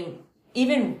any,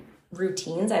 even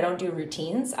routines. I don't do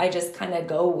routines. I just kind of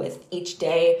go with each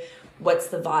day. What's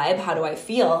the vibe? How do I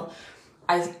feel?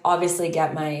 I obviously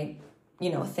get my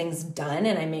things done,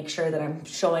 and I make sure that I'm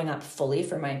showing up fully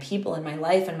for my people in my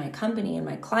life and my company and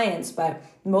my clients. But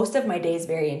most of my day is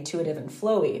very intuitive and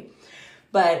flowy.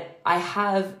 But I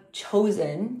have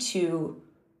chosen to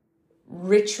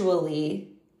ritually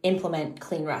implement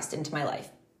clean rest into my life.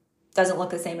 Doesn't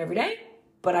look the same every day,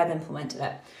 but I've implemented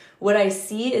it. What I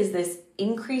see is this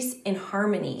increase in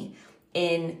harmony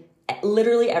in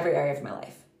literally every area of my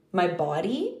life. My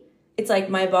body, it's like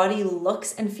my body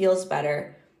looks and feels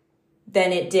better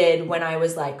than it did when I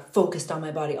was like focused on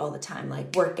my body all the time,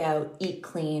 like work out, eat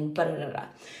clean,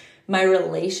 My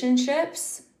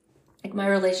relationships, like my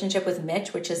relationship with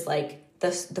Mitch, which is like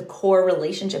the core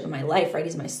relationship in my life, right?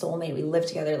 He's my soulmate. We live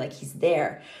together, like he's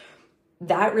there.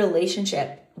 That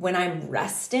relationship, when I'm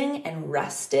resting and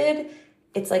rested,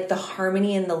 it's like the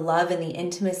harmony and the love and the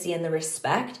intimacy and the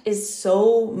respect is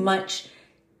so much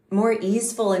more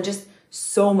easeful and just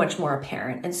so much more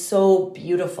apparent and so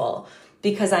beautiful,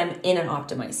 because I'm in an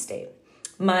optimized state.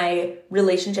 My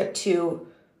relationship to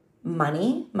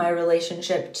money, my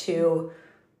relationship to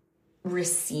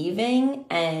receiving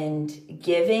and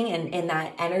giving, and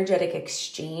that energetic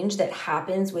exchange that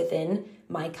happens within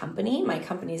my company. My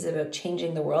company is about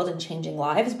changing the world and changing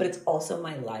lives, but it's also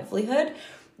my livelihood.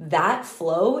 That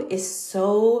flow is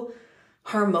so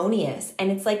harmonious,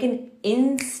 and it's like an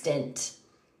instant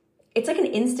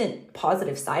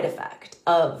positive side effect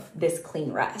of this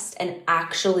clean rest, and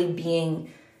actually being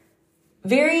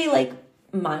very like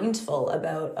mindful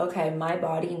about, okay, my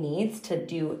body needs to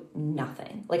do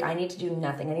nothing. Like I need to do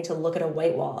nothing. I need to look at a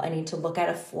white wall. I need to look at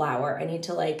a flower. I need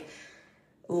to like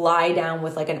lie down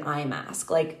with like an eye mask.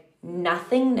 Like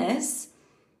nothingness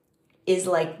is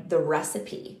like the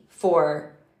recipe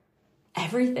for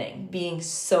everything being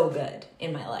so good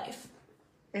in my life.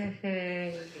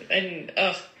 Mm-hmm. And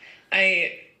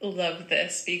I love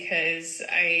this, because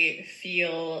I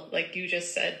feel like you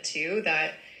just said too,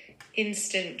 that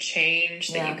instant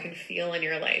change that you can feel in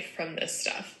your life from this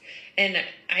stuff. And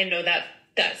I know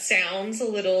that sounds a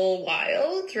little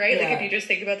wild, right? Like if you just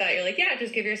think about that, you're like, yeah,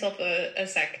 just give yourself a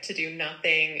sec to do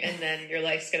nothing and then your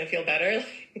life's going to feel better.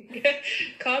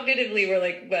 Cognitively, we're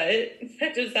like,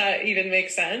 what? Does that even make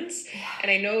sense?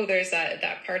 And I know there's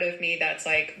that part of me that's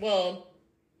like, well,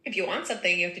 if you want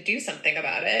something, you have to do something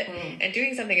about it. And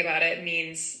doing something about it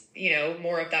means,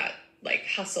 more of that like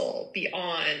hustle, be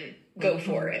on, go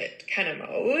for it kind of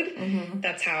mode.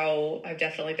 That's how I've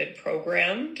definitely been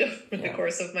programmed over the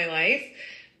course of my life.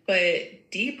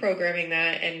 But deprogramming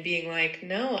that and being like,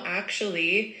 no,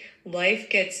 actually life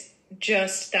gets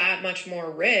just that much more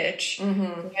rich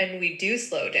when we do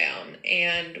slow down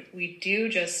and we do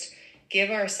just give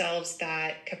ourselves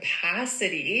that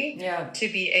capacity to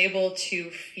be able to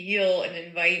feel and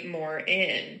invite more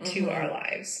in to our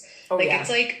lives.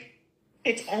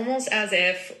 It's almost as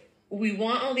if we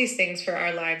want all these things for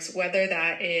our lives, whether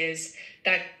that is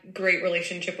that great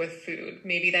relationship with food,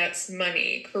 maybe that's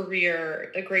money,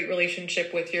 career, a great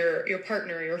relationship with your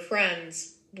partner, your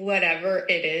friends, whatever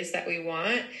it is that we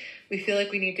want. We feel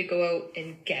like we need to go out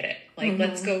and get it. Like,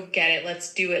 let's go get it.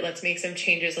 Let's do it. Let's make some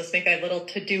changes. Let's make that little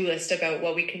to-do list about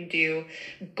what we can do,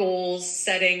 goals,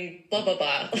 setting, blah, blah,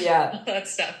 blah. All that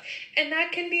stuff. And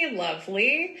that can be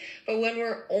lovely. But when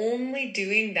we're only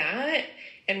doing that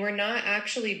and we're not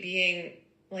actually being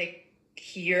like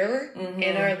here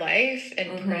in our life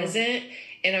and present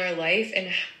in our life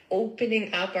and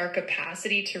opening up our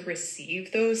capacity to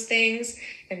receive those things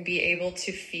and be able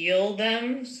to feel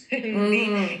them in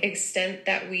the extent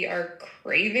that we are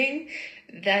craving,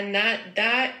 then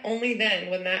that only then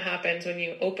when that happens, when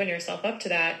you open yourself up to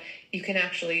that, you can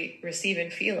actually receive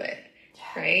and feel it.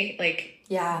 right? Like,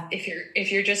 yeah,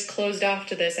 if you're just closed off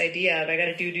to this idea of I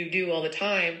got to do all the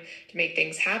time to make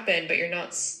things happen, but you're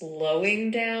not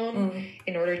slowing down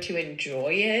in order to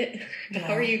enjoy it,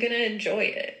 how are you going to enjoy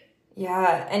it?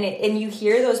 Yeah. And you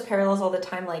hear those parallels all the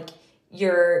time. Like,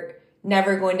 you're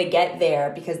never going to get there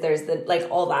because there's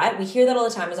all that. We hear that all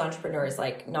the time as entrepreneurs,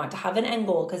 like, not to have an end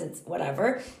goal because it's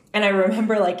whatever. And I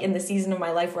remember, like, in the season of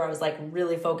my life where I was, like,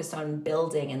 really focused on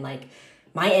building and, like,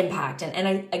 my impact.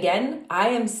 And I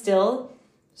am still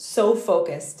so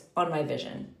focused on my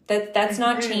vision. That's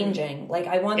not changing. Like,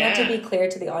 I want that to be clear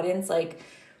to the audience. Like,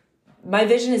 my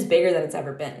vision is bigger than it's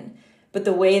ever been. But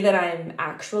the way that I'm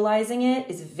actualizing it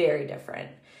is very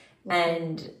different.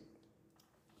 And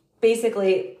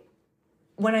basically,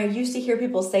 when I used to hear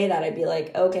people say that, I'd be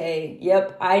like, okay,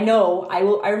 yep, I know. I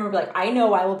remember, like, I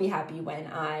know I will be happy when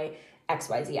I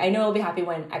XYZ. I know I'll be happy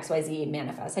when XYZ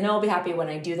manifests. I know I'll be happy when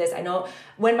I do this. I know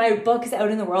when my book is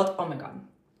out in the world, oh my God,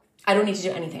 I don't need to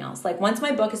do anything else. Like, once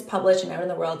my book is published and out in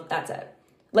the world, that's it.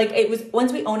 Like, it was,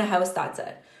 once we own a house, that's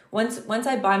it. Once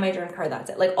I buy my dream car, that's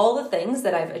it. Like, all the things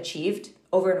that I've achieved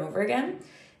over and over again,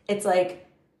 it's like,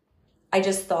 I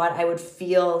just thought I would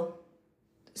feel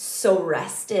so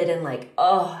rested and like,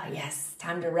 oh yes,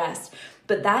 time to rest.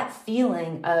 But that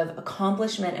feeling of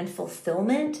accomplishment and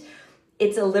fulfillment,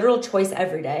 it's a literal choice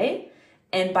every day.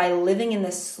 And by living in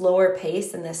this slower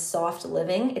pace and this soft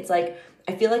living, it's like,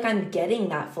 I feel like I'm getting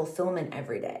that fulfillment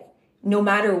every day, no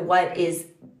matter what is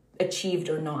achieved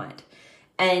or not.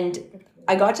 And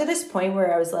I got to this point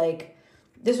where I was like,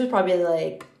 this was probably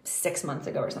like 6 months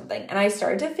ago or something. And I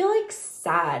started to feel like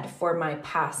sad for my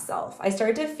past self. I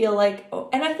started to feel like, oh,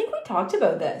 and I think we talked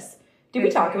about this. Did we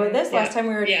talk about this last time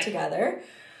we were together?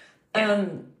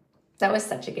 That was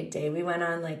such a good day. We went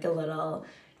on like a little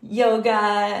yoga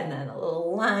and then a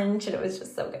little lunch, and it was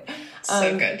just so good.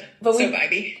 So good. But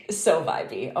vibey. So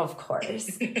vibey, of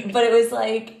course. But it was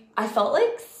like, I felt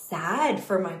like sad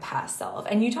for my past self.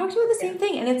 And you talked about the same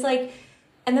thing. And it's like,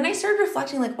 and then I started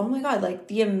reflecting like, oh my God, like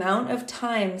the amount of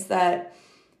times that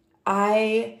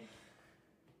I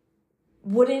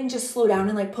wouldn't just slow down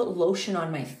and like put lotion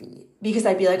on my feet because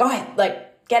I'd be like, oh,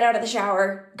 like, get out of the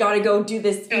shower, gotta go do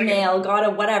this email,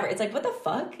 gotta whatever. It's like, what the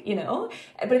fuck, you know?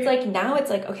 But it's like, now it's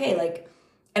like, okay, like,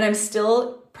 and I'm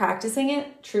still practicing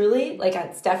it truly. Like,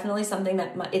 it's definitely something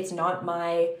that it's not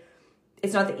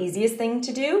the easiest thing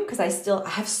to do because I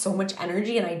have so much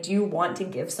energy and I do want to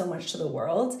give so much to the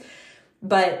world.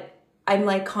 But I'm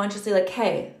like consciously like,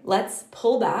 hey, let's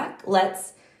pull back.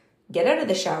 Let's get out of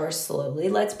the shower slowly.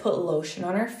 Let's put lotion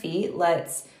on our feet.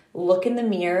 Let's look in the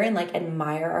mirror and like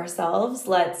admire ourselves.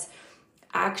 Let's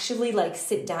actually like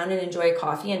sit down and enjoy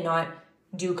coffee and not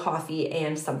do coffee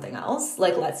and something else.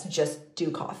 Like, let's just do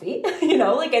coffee, you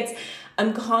know, like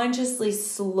I'm consciously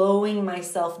slowing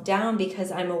myself down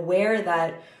because I'm aware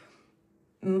that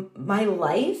my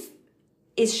life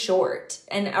is short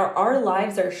and our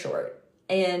lives are short.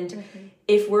 And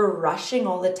if we're rushing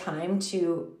all the time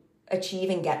to achieve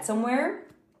and get somewhere,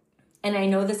 and I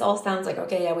know this all sounds like,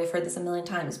 okay, yeah, we've heard this a million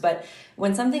times, but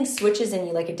when something switches in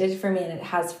you, like it did for me and it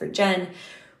has for Jen,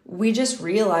 we just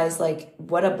realize like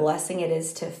what a blessing it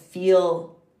is to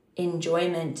feel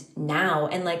enjoyment now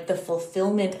and like the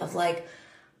fulfillment of like,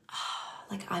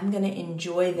 like I'm going to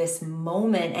enjoy this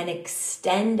moment and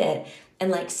extend it and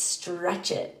like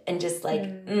stretch it and just like,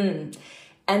 And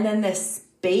then the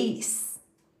space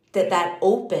that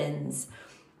opens,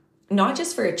 not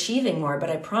just for achieving more, but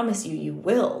I promise you, you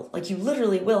will. Like, you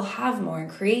literally will have more and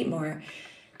create more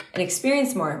and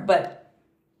experience more. But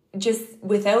just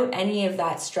without any of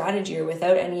that strategy or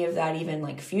without any of that even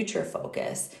like future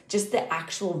focus, just the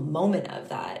actual moment of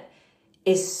that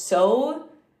is so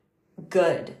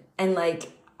good. And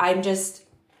like, I'm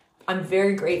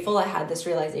very grateful I had this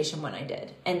realization when I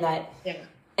did. And that,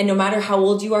 and no matter how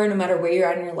old you are, no matter where you're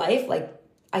at in your life, like,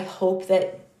 I hope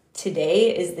that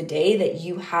today is the day that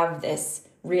you have this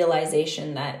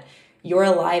realization that you're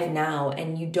alive now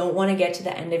and you don't want to get to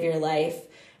the end of your life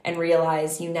and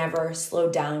realize you never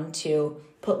slowed down to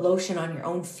put lotion on your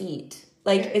own feet.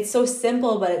 Like, it's so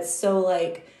simple, but it's so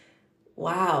like,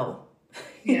 wow,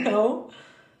 you know?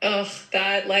 Oh,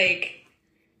 that like,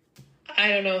 I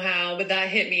don't know how, but that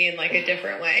hit me in like a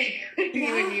different way.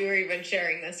 When you were even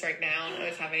sharing this right now, and I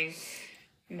was having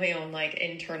my own like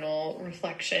internal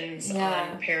reflections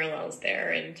on parallels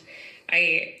there. And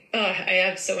I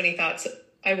have so many thoughts.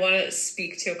 I want to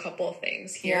speak to a couple of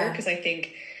things here because I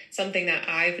think something that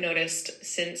I've noticed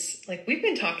since like we've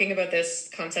been talking about this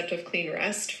concept of clean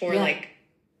rest for like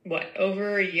what,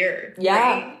 over a year?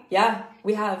 Right? Yeah,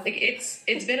 we have. Like it's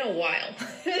been a while.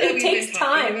 It takes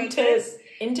time to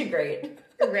integrate.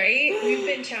 Right? We've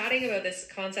been chatting about this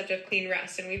concept of clean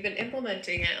rest, and we've been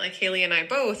implementing it, like Haley and I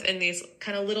both, in these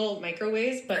kind of little micro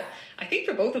ways. But I think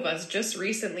for both of us, just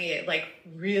recently, it like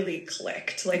really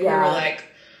clicked. Like we were like,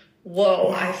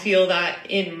 whoa, I feel that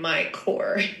in my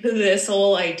core. This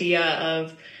whole idea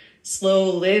of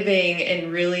slow living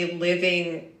and really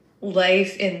living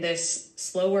life in this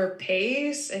slower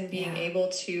pace and being able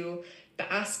to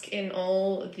bask in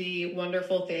all the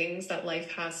wonderful things that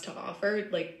life has to offer,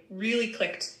 like really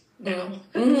clicked now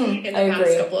in the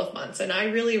past couple of months. And I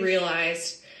really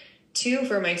realized too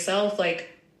for myself, like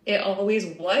it always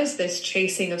was this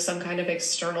chasing of some kind of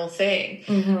external thing.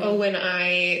 Oh, when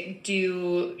I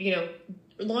do, you know,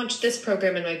 launch this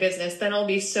program in my business, then I'll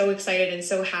be so excited and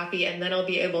so happy, and then I'll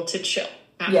be able to chill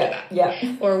after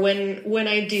that. Or when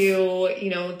I do, you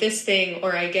know, this thing,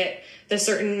 or I get the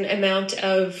certain amount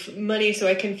of money so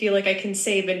I can feel like I can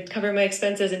save and cover my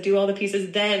expenses and do all the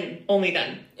pieces, then, only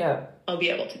then, I'll be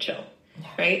able to chill.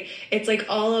 Right? It's like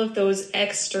all of those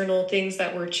external things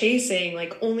that we're chasing,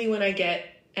 like only when I get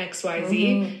X, Y,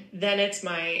 Z, then it's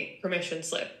my permission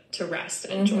slip to rest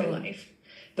and enjoy life.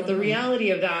 But the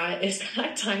reality of that is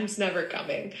that time's never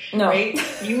coming, right?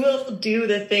 You will do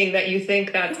the thing that you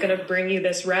think that's going to bring you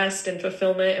this rest and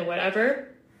fulfillment and whatever,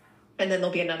 and then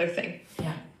there'll be another thing.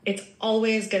 It's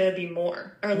always going to be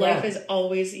more. Our life is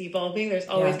always evolving. There's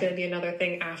always going to be another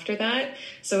thing after that.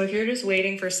 So if you're just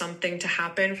waiting for something to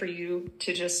happen for you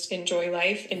to just enjoy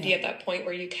life and be at that point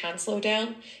where you can slow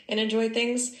down and enjoy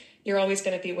things, you're always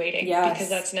going to be waiting because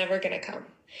that's never going to come.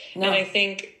 And I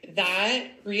think that,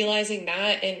 realizing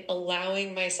that and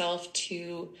allowing myself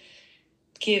to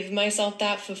give myself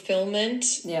that fulfillment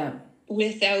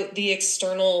without the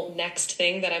external next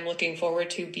thing that I'm looking forward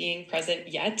to being present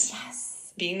yet,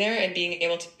 being there and being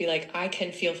able to be like, I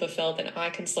can feel fulfilled and I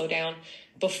can slow down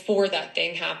before that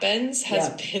thing happens has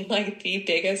been like the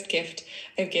biggest gift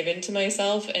I've given to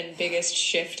myself and biggest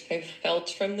shift I've felt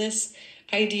from this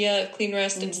idea of clean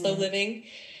rest and slow living.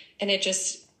 And it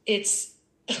just, it's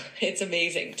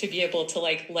amazing to be able to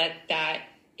like let that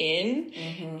in.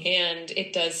 And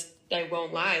it does, I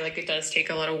won't lie, like it does take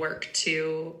a lot of work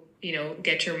to, you know,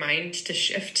 get your mind to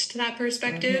shift to that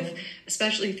perspective,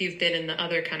 especially if you've been in the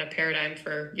other kind of paradigm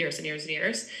for years and years and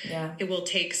years. It will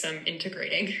take some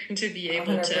integrating to be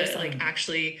able 100%. To like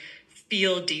actually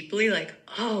feel deeply like,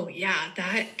 oh yeah,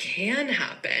 that can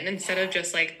happen, instead of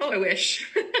just like, oh, I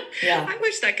wish, I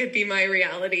wish that could be my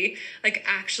reality. Like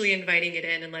actually inviting it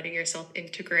in and letting yourself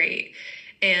integrate.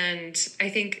 And I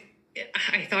think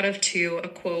I thought of too a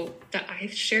quote that I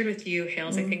shared with you,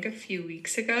 Hales, I think a few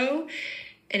weeks ago.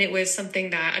 And it was something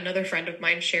that another friend of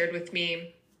mine shared with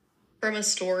me from a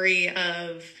story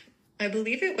of, I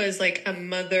believe it was like a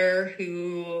mother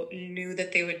who knew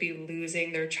that they would be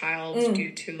losing their child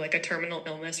due to like a terminal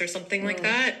illness or something like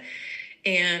that.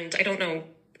 And I don't know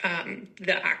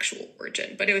the actual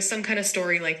origin, but it was some kind of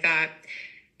story like that.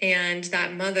 And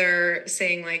that mother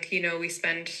saying like, you know, we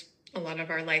spend a lot of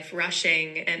our life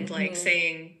rushing and like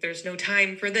saying there's no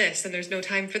time for this and there's no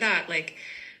time for that. Like,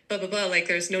 blah, blah, blah. Like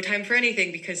there's no time for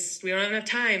anything because we don't have enough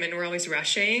time and we're always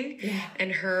rushing.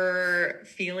 And her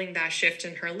feeling that shift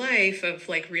in her life of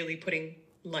like really putting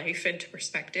life into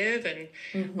perspective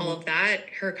and all of that,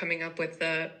 her coming up with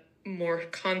the more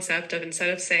concept of, instead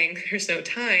of saying there's no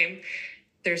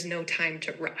time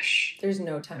to rush. There's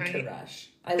no time to rush.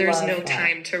 There's no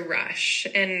time to rush.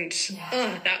 And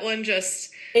that one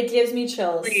just... It gives me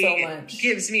chills so much.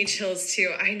 Gives me chills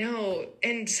too. I know.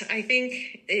 And I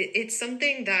think it's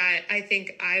something that I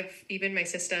think I've, even my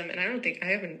system, and I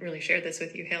haven't really shared this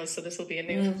with you, Hales, so this will be a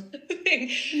new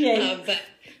thing. But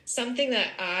something that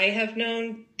I have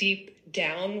known deep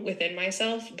down within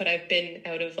myself, but I've been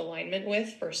out of alignment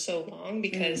with for so long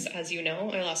because, as you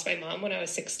know, I lost my mom when I was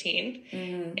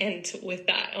 16. And with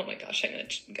that, oh my gosh, I'm going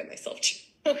to get myself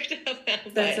choked up now.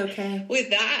 That's okay.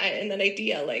 With that and that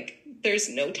idea, like, there's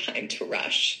no time to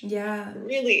rush.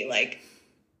 Really, like,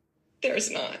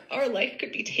 there's not. Our life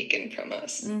could be taken from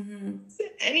us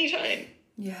anytime.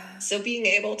 So being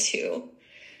able to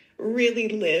really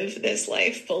live this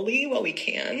life fully while we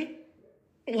can,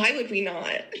 why would we not?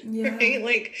 Right?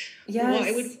 Like,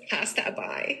 why would we pass that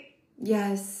by?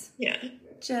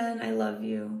 Jen, I love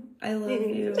you. I love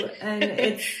you. And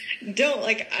it's... Don't,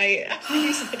 like,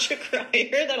 I'm such a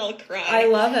crier that I'll cry. I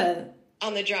love it.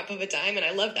 On the drop of a dime, and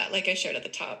I love that. Like I shared at the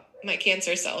top, my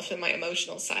cancer self and my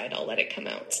emotional side, I'll let it come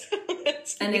out.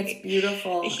 And it's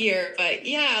beautiful here. But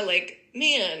yeah, like,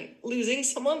 man, losing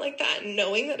someone like that,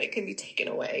 knowing that it can be taken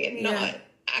away and not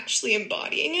actually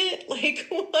embodying it, like,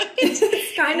 what?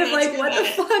 It's kind of like, what the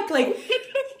fuck? Like,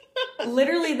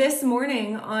 literally this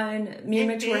morning me and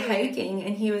Mitch were hiking,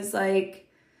 and he was like,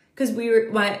 because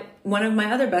one of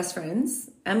my other best friends,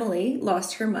 Emily,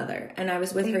 lost her mother, and I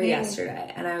was with her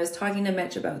yesterday, and I was talking to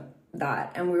Mitch about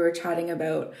that, and we were chatting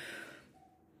about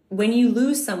when you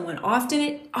lose someone,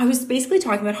 I was basically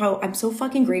talking about how I'm so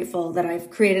fucking grateful that I've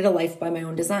created a life by my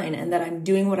own design and that I'm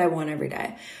doing what I want every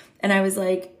day. And I was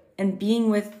like, and being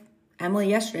with Emily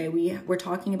yesterday, we were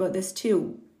talking about this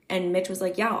too. And Mitch was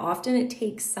like, yeah, often it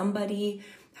takes somebody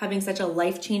having such a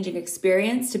life-changing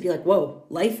experience to be like, whoa,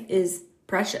 life is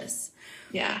precious.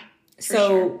 Yeah.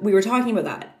 So we were talking about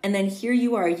that. And then here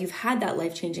you are, you've had that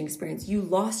life-changing experience. You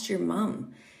lost your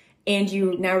mom. And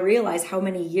you now realize how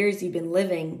many years you've been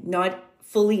living not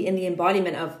fully in the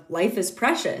embodiment of life is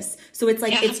precious. So it's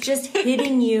like, it's just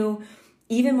hitting you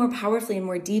even more powerfully and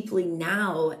more deeply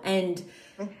now. And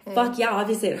fuck yeah,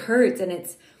 obviously it hurts and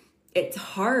it's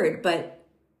hard, but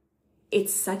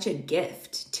it's such a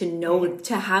gift to know,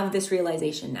 to have this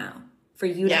realization now, for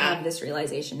you to have this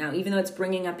realization now, even though it's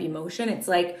bringing up emotion. It's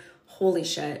like, holy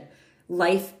shit,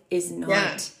 life is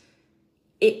not...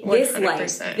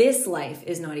 This life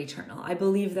is not eternal. I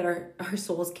believe that our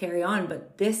souls carry on,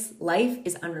 but this life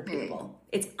is unrepeatable.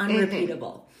 It's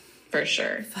unrepeatable. For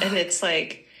sure. Fuck. And it's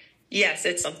like, yes,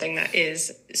 it's something that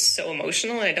is so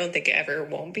emotional. I don't think it ever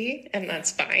won't be, and that's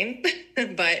fine.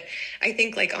 But I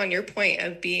think, like, on your point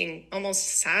of being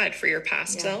almost sad for your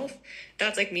past self,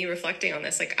 that's like me reflecting on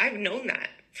this. Like, I've known that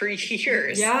for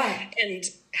years and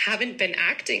haven't been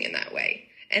acting in that way.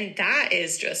 And that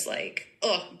is just like,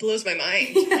 blows my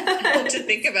mind to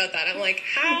think about that. I'm like,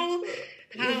 how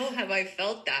have I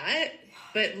felt that,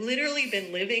 but literally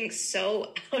been living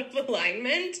so out of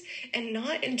alignment and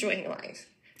not enjoying life?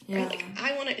 Yeah. Right? Like,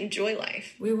 I want to enjoy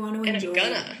life. We want to enjoy I'm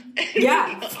gonna.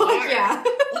 Yeah. Fuck yeah.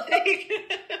 Like,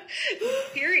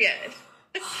 period.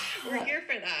 We're here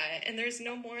for that. And there's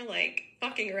no more like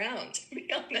fucking around, to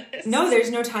be honest. No, there's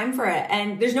no time for it.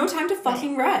 And there's no time to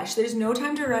fucking rush. There's no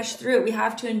time to rush through it. We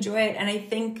have to enjoy it. And I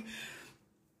think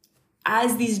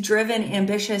as these driven,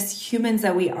 ambitious humans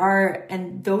that we are,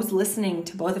 and those listening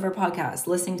to both of our podcasts,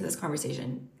 listening to this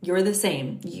conversation, you're the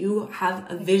same. You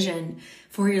have a vision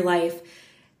for your life.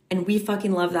 And we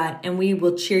fucking love that. And we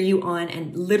will cheer you on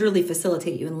and literally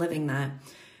facilitate you in living that.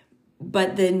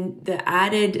 But then the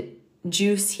added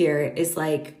juice here is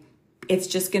like, it's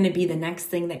just going to be the next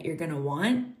thing that you're going to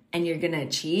want and you're going to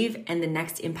achieve, and the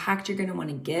next impact you're going to want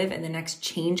to give, and the next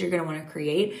change you're going to want to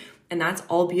create. And that's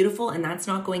all beautiful, and that's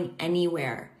not going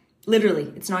anywhere.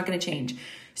 Literally, it's not going to change.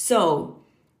 So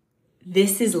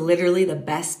this is literally the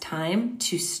best time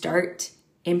to start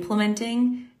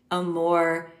implementing a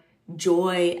more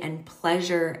joy and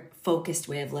pleasure focused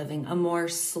way of living, a more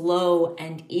slow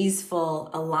and easeful,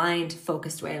 aligned,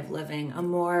 focused way of living, a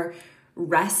more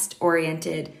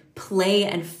rest-oriented, play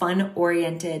and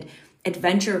fun-oriented,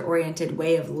 adventure-oriented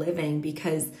way of living,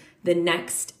 because the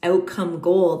next outcome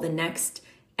goal,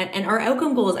 and our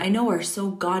outcome goals, I know, are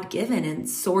so God-given and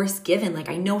source-given. Like,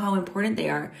 I know how important they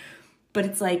are, but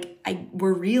it's like,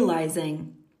 we're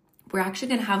realizing we're actually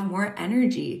going to have more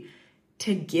energy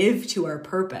to give to our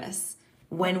purpose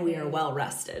when we are well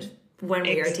rested, when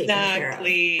we are taken care of.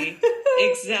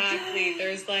 Exactly.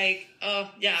 There's like,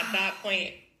 that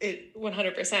point,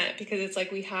 100%, because it's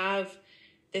like we have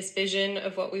this vision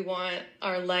of what we want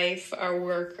our life, our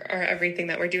work, our everything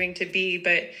that we're doing to be.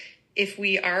 But if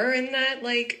we are in that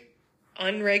like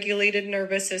unregulated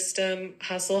nervous system,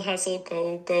 hustle,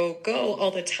 go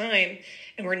all the time,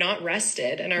 and we're not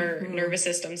rested and our nervous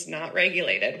system's not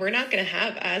regulated, we're not going to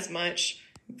have as much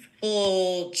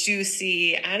full,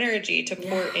 juicy energy to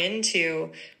pour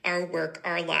into our work,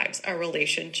 our lives, our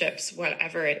relationships,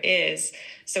 whatever it is.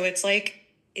 So it's like,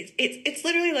 it's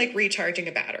literally like recharging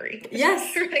a battery.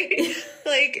 Yes. Right?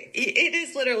 Like, it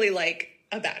is literally like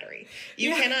a battery.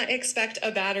 You cannot expect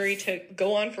a battery to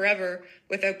go on forever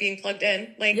without being plugged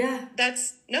in. Like,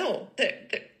 that's no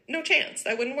chance.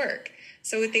 That wouldn't work.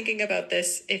 So thinking about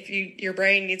this, if your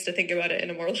brain needs to think about it in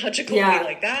a more logical way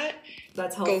like that,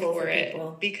 that's helpful go for it,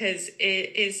 people. because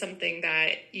it is something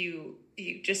that you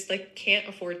just like can't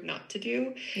afford not to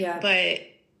do. Yeah. But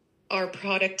our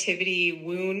productivity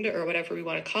wound, or whatever we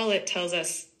want to call it, tells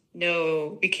us,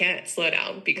 no, we can't slow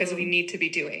down because we need to be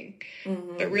doing.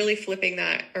 But really flipping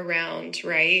that around,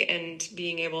 right? And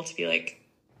being able to be like,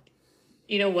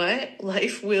 you know what?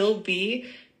 Life will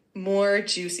be more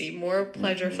juicy, more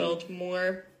pleasure-filled,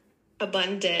 more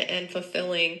abundant and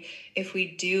fulfilling if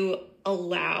we do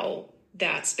allow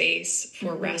that space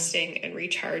for resting and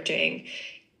recharging,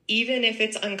 even if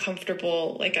it's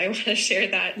uncomfortable. Like, I want to share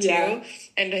that too. Yeah.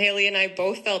 And Haley and I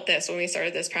both felt this when we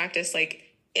started this practice. Like,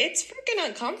 it's freaking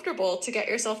uncomfortable to get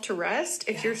yourself to rest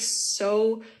if you're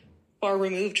so far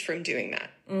removed from doing that.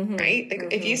 right?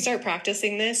 Like if you start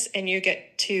practicing this and you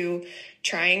get to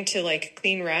trying to like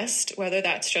clean rest, whether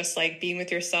that's just like being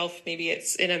with yourself, maybe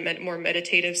it's in a more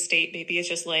meditative state, maybe it's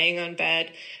just laying on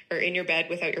bed or in your bed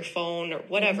without your phone or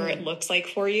whatever it looks like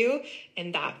for you,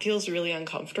 and that feels really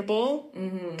uncomfortable,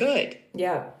 good.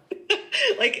 Yeah.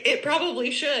 Like it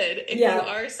probably should if you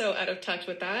are so out of touch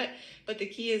with that. But the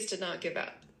key is to not give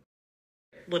up.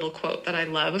 Little quote that I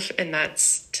love, and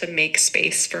that's to make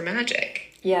space for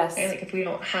magic. Yes. And like if we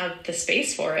don't have the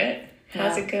space for it,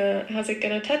 how's it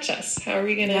gonna touch us? How are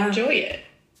we gonna enjoy it?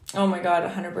 Oh my God,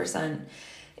 100%.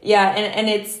 Yeah, and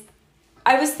it's,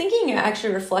 I was thinking,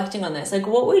 actually reflecting on this, like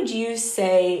what would you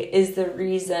say is the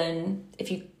reason, if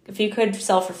you could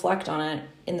self-reflect on it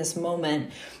in this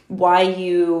moment, why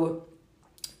you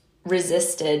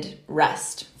resisted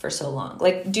rest for so long?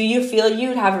 Like, do you feel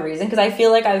you'd have a reason? Because I feel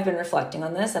like I've been reflecting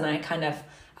on this and I've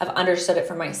understood it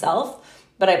for myself,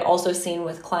 but I've also seen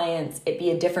with clients it be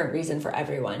a different reason for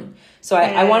everyone. So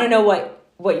I want to know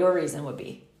what your reason would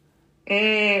be.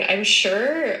 I'm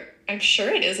sure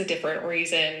it is a different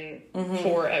reason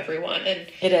for everyone. And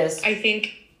it is. I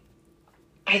think,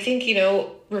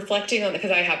 reflecting on,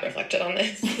 because I have reflected on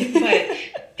this, but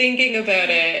thinking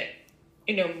about it,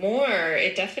 more,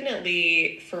 it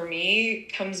definitely, for me,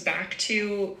 comes back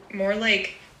to more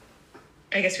like,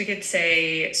 I guess we could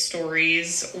say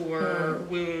stories or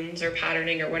wounds or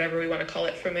patterning or whatever we want to call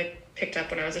it from it picked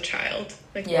up when I was a child.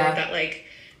 Like more that like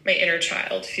my inner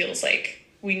child feels like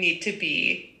we need to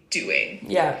be doing.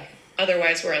 Yeah.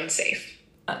 Otherwise we're unsafe.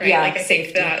 Right? Like I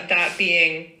think that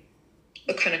being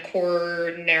the kind of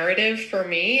core narrative for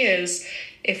me is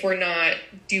if we're not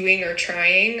doing or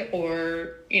trying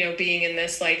or, being in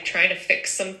this like trying to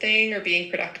fix something or being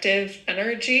productive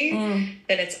energy,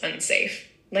 then it's unsafe.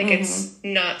 Like it's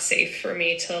not safe for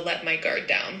me to let my guard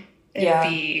down and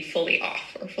be fully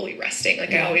off or fully resting.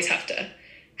 Like I always have to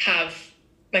have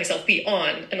myself be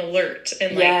on and alert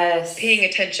and like paying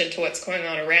attention to what's going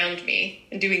on around me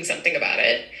and doing something about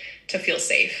it to feel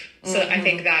safe. So I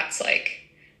think that's like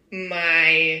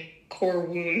my core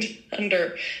wound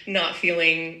under not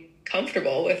feeling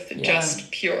comfortable with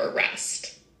just pure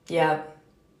rest. Yeah,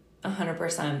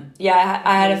 100%. Yeah,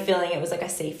 I had a feeling it was like a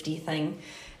safety thing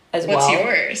as well. What's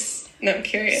yours? No, I'm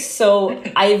curious. So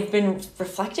I've been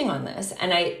reflecting on this,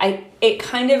 and it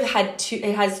kind of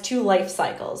has two life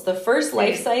cycles. The first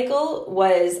life cycle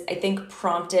was, I think,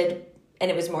 prompted, and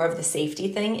it was more of the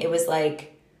safety thing. It was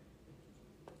like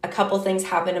a couple things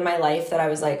happened in my life that I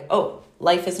was like, oh,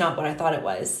 life is not what I thought it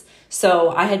was.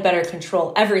 So I had better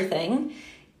control everything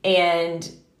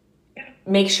and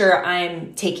make sure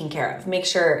I'm taken care of, make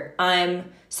sure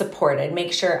I'm supported,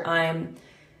 make sure I'm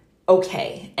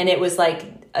okay. And it was like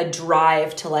a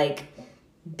drive to like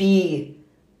be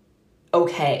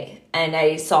okay. And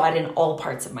I saw it in all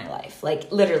parts of my life,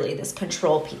 like literally this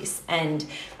control piece. And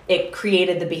it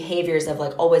created the behaviors of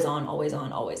like always on, always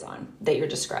on, always on that you're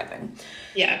describing.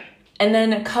 Yeah. And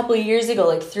then a couple of years ago,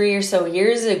 like 3 or so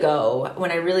years ago,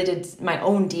 when I really did my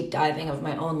own deep diving of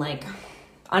my own, like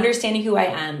understanding who I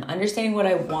am, understanding what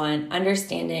I want,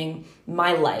 understanding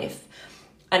my life.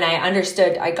 And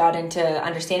I got into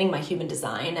understanding my human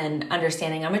design and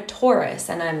understanding I'm a Taurus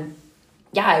and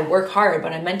I work hard,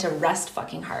 but I'm meant to rest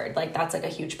fucking hard. Like that's like a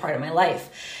huge part of my life.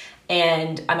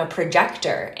 And I'm a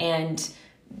projector and,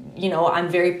 I'm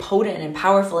very potent and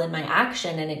powerful in my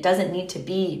action and it doesn't need to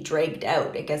be dragged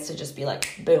out. It gets to just be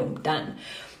like, boom, done.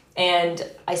 And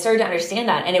I started to understand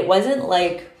that. And it wasn't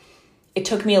like, it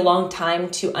took me a long time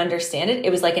to understand it. It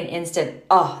was like an instant,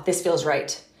 oh, this feels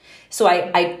right. So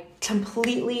I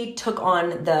completely took on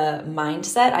the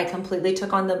mindset. I completely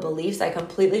took on the beliefs. I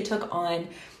completely took on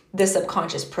the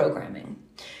subconscious programming.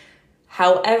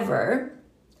 However,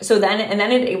 so then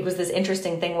it was this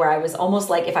interesting thing where I was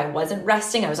almost like, if I wasn't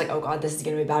resting, I was like, oh God, this is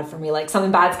going to be bad for me. Like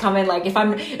something bad's coming. Like if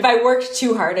I worked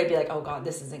too hard, I'd be like, oh God,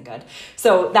 this isn't good.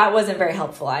 So that wasn't very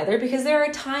helpful either, because there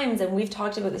are times, and we've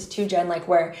talked about this too, Jen, like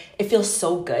where it feels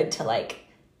so good to like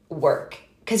work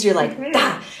because you're like,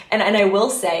 ah. And I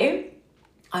will say,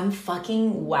 I'm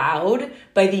fucking wowed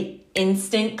by the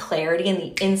instant clarity and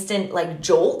the instant like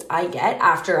jolt I get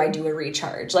after I do a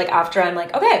recharge. Like after I'm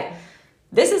like, okay,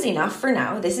 this is enough for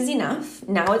now. This is enough.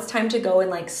 Now it's time to go and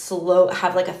like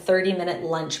have like a 30-minute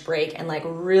lunch break and like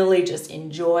really just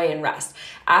enjoy and rest.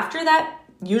 After that,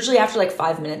 usually after like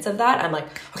 5 minutes of that, I'm like,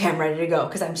 okay, I'm ready to go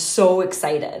because I'm so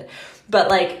excited. But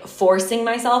like forcing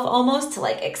myself almost to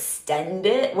like extend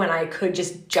it when I could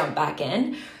just jump back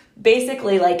in.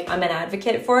 Basically, like I'm an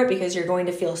advocate for it because you're going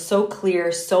to feel so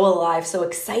clear, so alive, so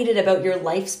excited about your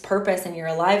life's purpose and your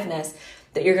aliveness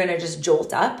that you're going to just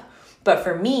jolt up. But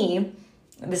for me,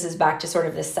 this is back to sort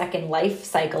of the second life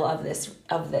cycle of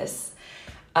this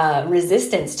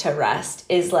resistance to rest,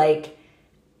 is like,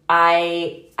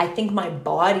 I think my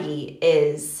body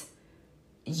is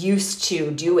used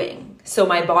to doing. So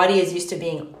my body is used to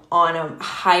being on a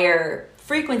higher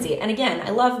frequency. And again,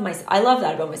 I love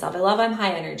that about myself. I love I'm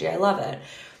high energy. I love it.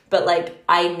 But like,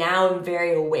 I now am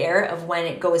very aware of when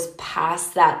it goes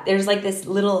past that. There's like this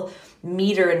little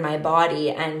meter in my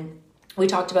body, and we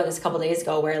talked about this a couple of days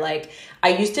ago, where like I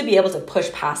used to be able to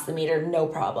push past the meter, no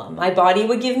problem. My body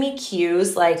would give me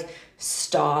cues like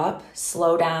stop,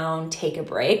 slow down, take a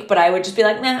break. But I would just be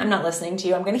like, nah, I'm not listening to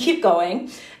you. I'm going to keep going.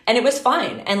 And it was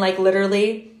fine. And like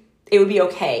literally it would be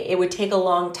okay. It would take a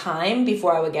long time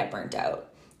before I would get burnt out,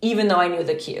 even though I knew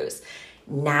the cues.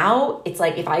 Now it's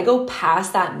like, if I go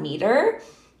past that meter,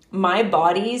 my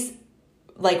body's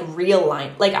like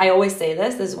realigned. Like I always say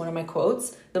this is one of my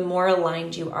quotes: the more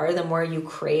aligned you are, the more you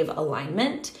crave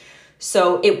alignment.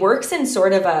 So it works in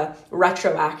sort of a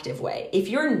retroactive way. If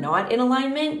you're not in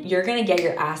alignment, you're going to get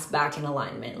your ass back in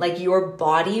alignment. Like your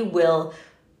body will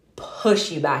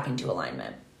push you back into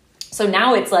alignment. So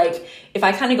now it's like, if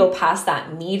I kind of go past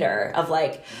that meter of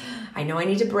like, I know I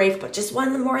need to break, but just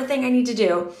one more thing I need to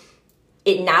do.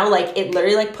 It now like, it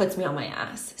literally like puts me on my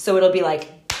ass. So it'll be like,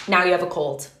 now you have a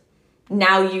cold.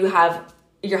 Now you're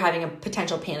having a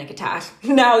potential panic attack.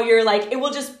 Now you're like,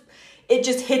 it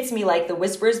just hits me like the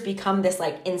whispers become this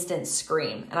like instant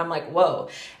scream. And I'm like, whoa.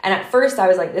 And at first I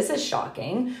was like, this is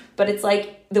shocking. But it's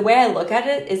like, the way I look at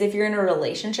it is, if you're in a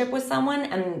relationship with someone,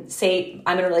 and say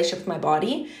I'm in a relationship with my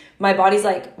body's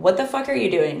like, what the fuck are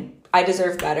you doing? I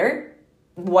deserve better.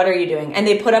 What are you doing? And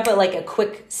they put up a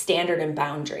quick standard and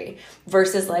boundary,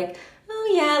 versus like,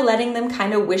 oh yeah, letting them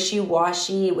kind of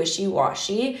wishy-washy.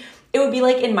 It would be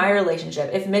like in my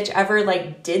relationship, if Mitch ever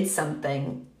like did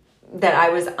something that I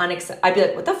was I'd be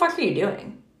like, what the fuck are you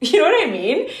doing? You know what I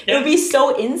mean? Yeah. It would be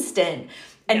so instant.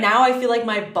 And now I feel like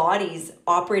my body's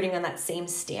operating on that same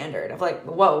standard of like,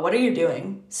 whoa, what are you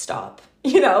doing? Stop.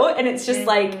 You know? And it's just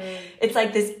like, it's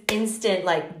like this instant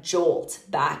like jolt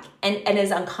back. And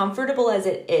as uncomfortable as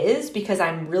it is, because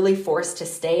I'm really forced to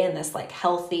stay in this like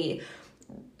healthy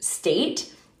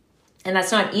state. And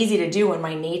that's not easy to do when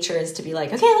my nature is to be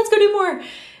like, okay, let's go do more.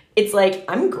 It's like,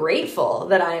 I'm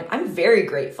very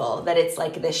grateful that it's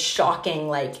like this shocking,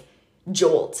 like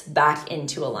jolt back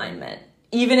into alignment.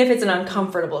 Even if it's an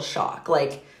uncomfortable shock,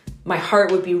 like my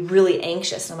heart would be really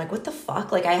anxious. And I'm like, what the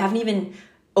fuck? Like I haven't even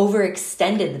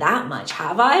overextended that much,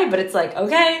 have I? But it's like,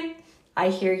 okay, I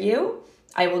hear you.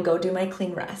 I will go do my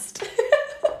clean rest.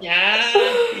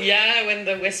 Yeah, when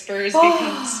the whispers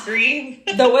become scream.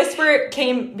 The whisper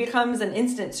becomes an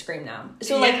instant scream now.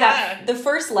 So like that, the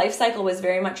first life cycle was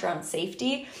very much around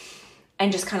safety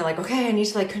and just kind of like, okay, I need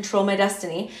to like control my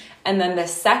destiny. And then the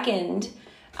second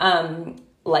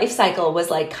life cycle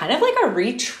was like kind of like a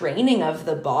retraining of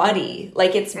the body.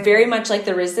 Like it's very much like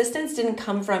the resistance didn't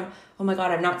come from, oh my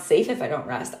God, I'm not safe if I don't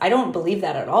rest. I don't believe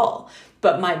that at all.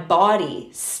 But my body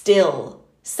still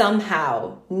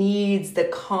somehow needs the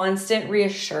constant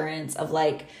reassurance of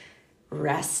like,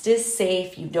 rest is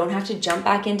safe. You don't have to jump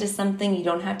back into something. You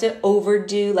don't have to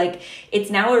overdo. Like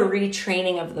it's now a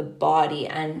retraining of the body.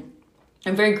 And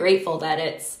I'm very grateful that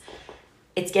it's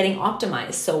getting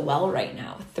optimized so well right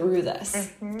now through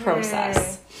this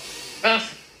process. Oh,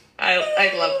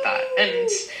 I love that. And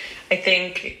I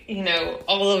think,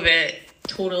 all of it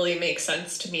totally makes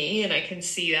sense to me. And I can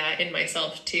see that in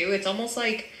myself too. It's almost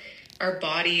like our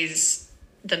bodies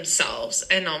themselves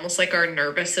and almost like our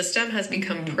nervous system has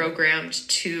become programmed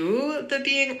to the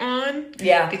being on.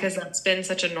 Yeah. Because that's been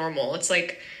such a normal. It's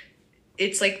like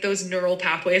those neural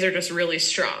pathways are just really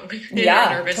strong in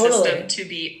our nervous system to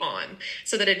be on,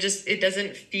 so that it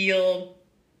doesn't feel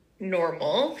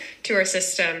normal to our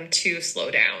system to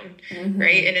slow down.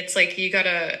 Right. And it's like, you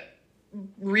gotta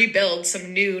rebuild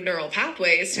some new neural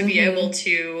pathways to be able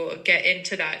to get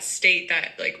into that state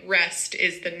that like rest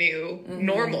is the new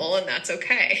normal, and that's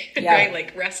okay. Right?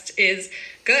 Like rest is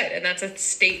good, and that's a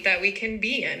state that we can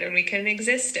be in and we can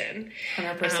exist in.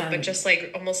 100%. But just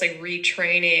like almost like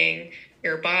retraining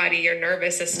your body, your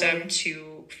nervous system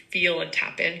to feel and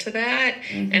tap into that.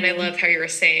 And I love how you were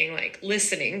saying like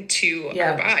listening to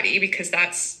our body, because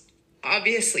that's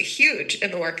obviously huge in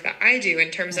the work that I do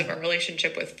in terms of our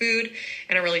relationship with food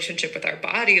and our relationship with our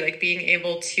body, like being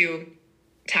able to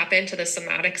tap into the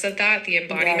somatics of that, the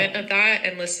embodiment of that,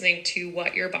 and listening to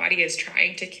what your body is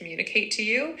trying to communicate to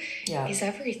you is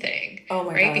everything. Oh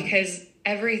my God. Because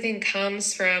everything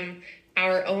comes from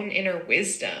our own inner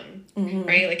wisdom,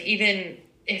 right? Like even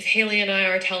if Haley and I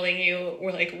are telling you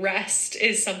we're like, rest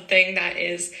is something that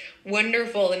is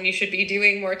wonderful and you should be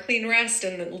doing more clean rest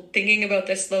and thinking about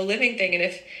this slow living thing, and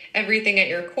if everything at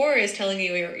your core is telling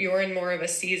you you're in more of a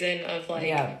season of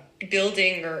like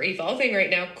building or evolving right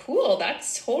now, cool,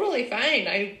 that's totally fine.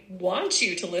 I want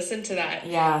you to listen to that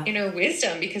inner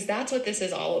wisdom, because that's what this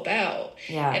is all about.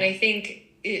 And I think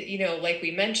you know, like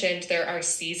we mentioned, there are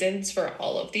seasons for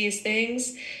all of these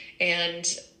things, and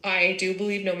I do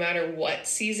believe no matter what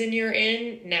season you're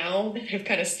in now, that I've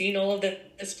kind of seen all of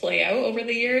this play out over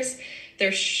the years,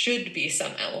 there should be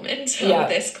some element of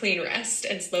this clean rest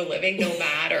and slow living, no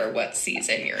matter what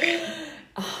season you're in.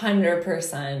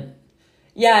 100%.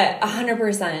 Yeah,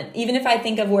 100%. Even if I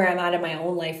think of where I'm at in my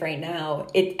own life right now,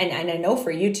 and I know for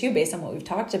you too, based on what we've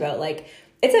talked about, like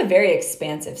it's a very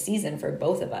expansive season for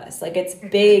both of us. Like it's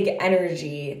big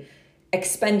energy,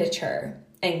 expenditure,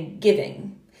 and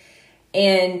giving.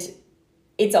 And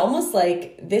it's almost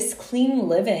like this clean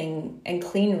living and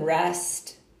clean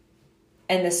rest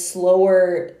and the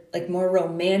slower, like more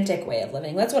romantic way of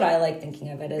living. That's what I like thinking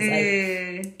of it as.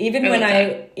 Like even when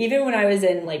I was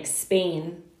in like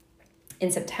Spain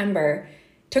in September,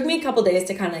 it took me a couple days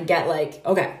to kind of get like,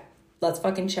 okay, let's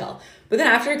fucking chill. But then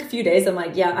after a few days, I'm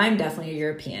like, yeah, I'm definitely a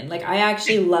European. Like I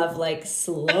actually love like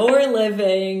slower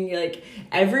living. Like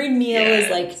every meal is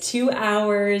like 2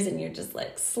 hours and you're just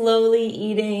like slowly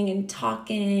eating and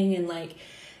talking and like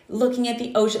looking at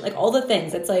the ocean, like all the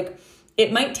things. It's like,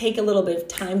 it might take a little bit of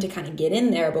time to kind of get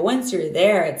in there, but once you're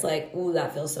there, it's like, ooh,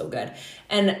 that feels so good.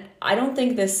 And I don't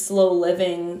think this slow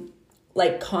living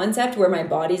like concept where my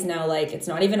body's now like, it's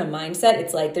not even a mindset.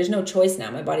 It's like, there's no choice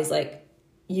now. My body's like,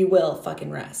 you will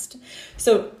fucking rest.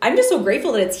 So I'm just so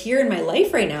grateful that it's here in my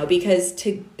life right now, because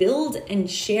to build and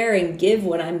share and give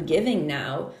what I'm giving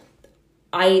now,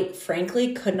 I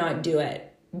frankly could not do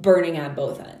it burning at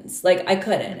both ends. Like I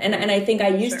couldn't. And I think I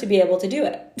used to be able to do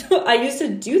it. I used to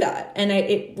do that. And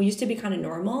it used to be kind of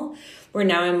normal, where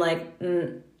now I'm like,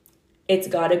 it's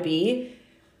gotta be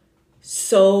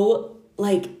so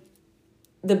like,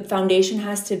 the foundation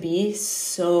has to be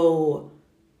so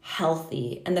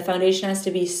healthy, and the foundation has to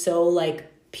be so like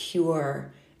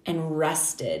pure and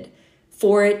rested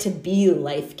for it to be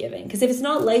life-giving. Because if it's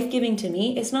not life-giving to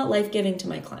me, it's not life-giving to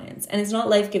my clients, and it's not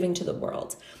life-giving to the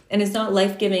world, and it's not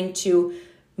life-giving to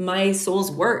my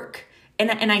soul's work.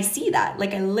 And I see that,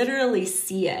 like I literally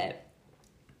see it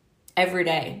every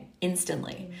day,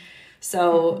 instantly.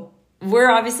 So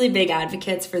we're obviously big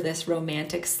advocates for this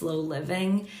romantic slow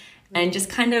living, and just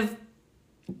kind of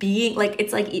being like,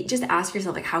 it's like, just ask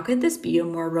yourself, like, how could this be a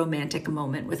more romantic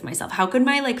moment with myself? How could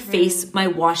my like face, my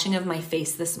washing of my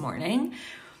face this morning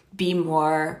be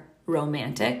more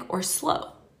romantic or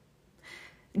slow?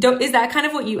 Is that kind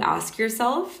of what you ask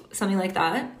yourself? Something like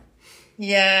that?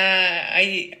 Yeah,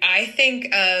 I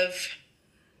think of,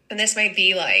 and this might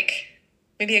be like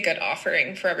maybe a good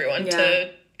offering for everyone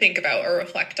to think about or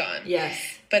reflect on. Yes.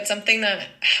 But something that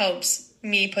helps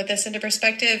me put this into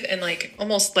perspective and like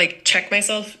almost like check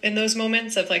myself in those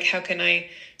moments of like, how can I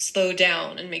slow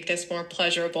down and make this more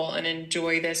pleasurable and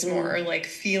enjoy this more, or like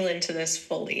feel into this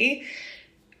fully,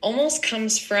 almost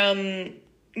comes from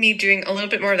me doing a little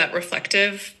bit more of that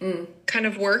reflective kind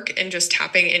of work and just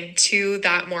tapping into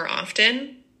that more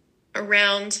often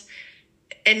around.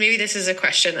 And maybe this is a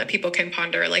question that people can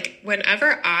ponder. Like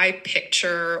whenever I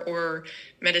picture or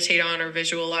meditate on or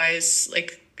visualize,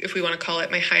 like if we want to call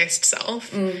it my highest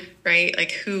self, right?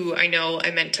 Like who I know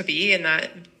I'm meant to be, and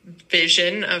that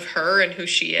vision of her and who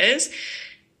she is.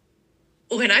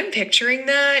 When I'm picturing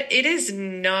that, it is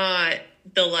not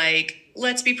the like,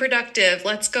 let's be productive,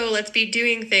 let's go, let's be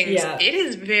doing things. Yeah. It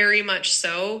is very much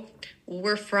so,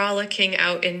 we're frolicking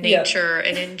out in nature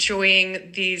and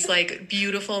enjoying these like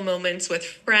beautiful moments with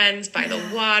friends by the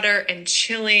water and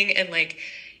chilling and like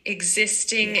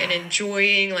existing and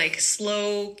enjoying like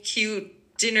slow, cute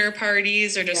dinner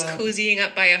parties, or just cozying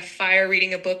up by a fire,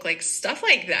 reading a book, like stuff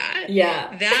like that.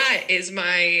 Yeah. That is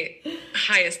my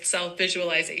highest self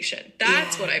visualization.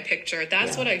 That's what I picture.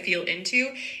 That's what I feel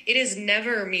into. It is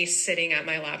never me sitting at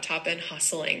my laptop and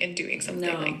hustling and doing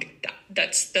something like that.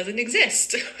 That doesn't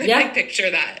exist. I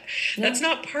picture that. That's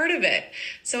not part of it.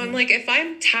 So I'm like, if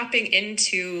I'm tapping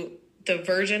into the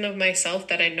version of myself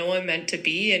that I know I'm meant to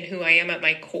be and who I am at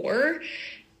my core,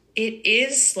 it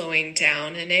is slowing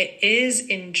down and it is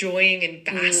enjoying and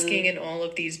basking in all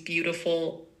of these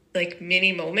beautiful like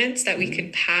mini moments that we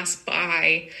can pass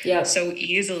by so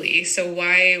easily. So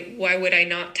why would I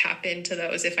not tap into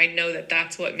those if I know that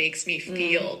that's what makes me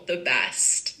feel the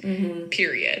best,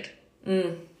 period.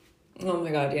 Oh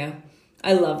my God. Yeah.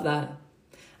 I love that.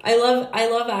 I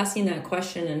love asking that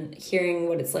question and hearing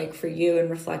what it's like for you and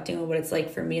reflecting on what it's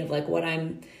like for me of like what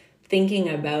I'm thinking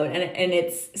about. And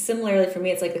it's similarly for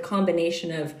me, it's like the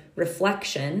combination of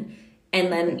reflection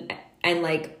and then, and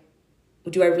like,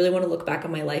 do I really want to look back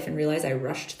on my life and realize I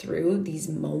rushed through these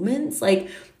moments? Like,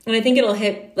 and I think it'll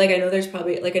hit, like, I know there's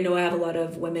probably, like, I know I have a lot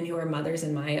of women who are mothers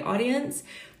in my audience.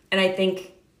 And I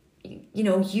think, you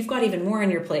know, you've got even more on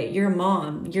your plate. You're a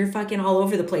mom. You're fucking all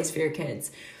over the place for your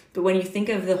kids. But when you think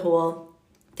of the whole,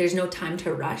 there's no time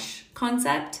to rush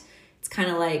concept, it's kind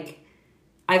of like,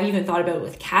 I've even thought about it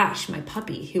with Cash, my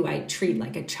puppy, who I treat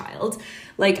like a child.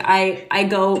 Like I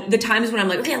go, the times when I'm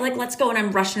like, okay, like, let's go. And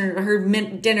I'm rushing her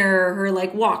dinner or her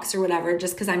like walks or whatever,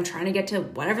 just because I'm trying to get to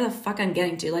whatever the fuck I'm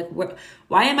getting to. Like,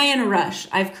 why am I in a rush?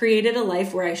 I've created a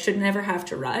life where I should never have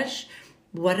to rush.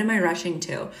 What am I rushing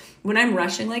to? When I'm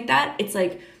rushing like that, it's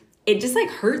like, it just like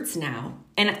hurts now.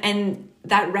 And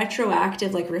that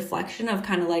retroactive like reflection of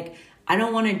kind of like, I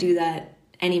don't want to do that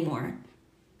anymore.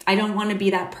 I don't want to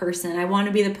be that person. I want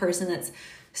to be the person that's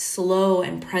slow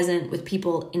and present with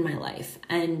people in my life.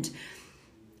 And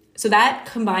so that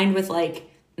combined with like,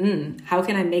 how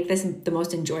can I make this the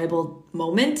most enjoyable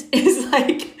moment is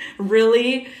like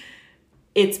really,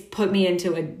 it's put me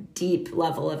into a deep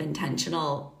level of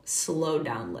intentional slow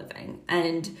down living.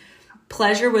 And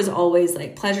pleasure's always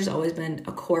been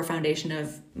a core foundation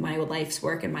of my life's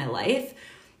work and my life.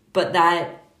 But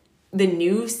that the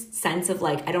new sense of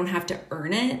like, I don't have to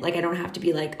earn it. Like, I don't have to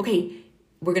be like, okay,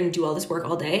 we're going to do all this work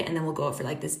all day. And then we'll go out for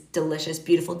like this delicious,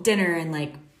 beautiful dinner and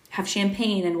like have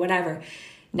champagne and whatever.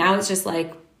 Now it's just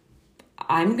like,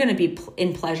 I'm going to be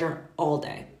in pleasure all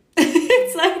day.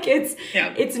 It's like,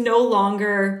 it's no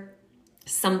longer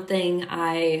something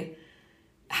I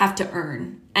have to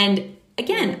earn. And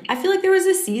again, I feel like there was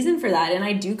a season for that. And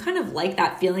I do kind of like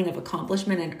that feeling of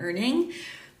accomplishment and earning,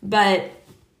 but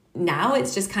now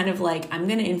it's just kind of like, I'm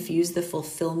going to infuse the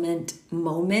fulfillment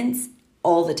moments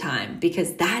all the time,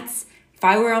 because that's, if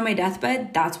I were on my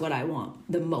deathbed, that's what I want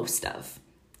the most of.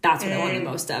 That's what I want the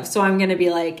most of. So I'm going to be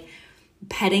like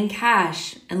petting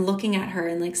Cash and looking at her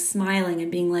and like smiling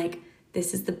and being like,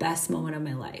 this is the best moment of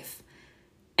my life,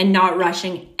 and not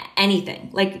rushing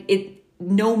anything. Like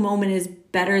no moment is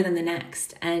better than the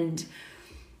next. And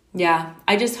yeah,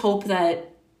 I just hope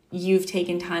that you've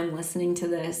taken time listening to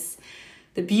this,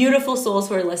 the beautiful souls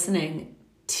who are listening,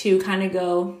 to kind of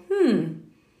go,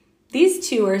 these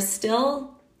two are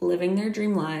still living their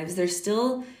dream lives. They're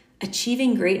still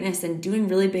achieving greatness and doing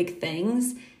really big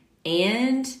things.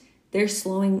 And they're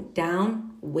slowing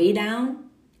down, way down,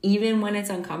 even when it's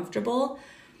uncomfortable.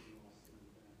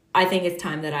 I think it's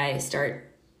time that I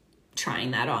start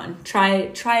trying that on.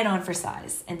 Try it on for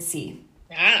size and see.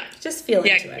 Yeah. Just feel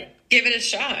into it. Give it a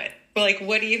shot. But like,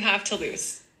 what do you have to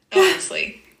lose?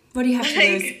 Honestly. What do you have to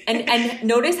lose? And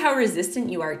notice how resistant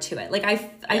you are to it. Like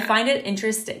I find it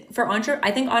interesting for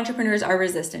I think entrepreneurs are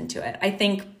resistant to it. I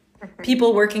think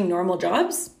people working normal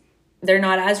jobs, they're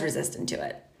not as resistant to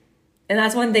it. And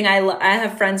that's one thing I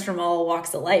have friends from all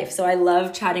walks of life. So I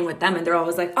love chatting with them, and they're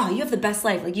always like, oh, you have the best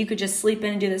life. Like, you could just sleep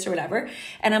in and do this or whatever.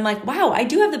 And I'm like, wow, I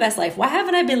do have the best life. Why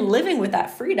haven't I been living with that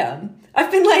freedom?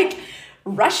 I've been like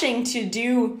rushing to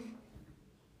do,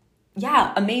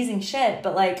 amazing shit.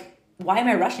 But like, why am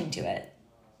I rushing to it?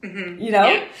 Mm-hmm. You know?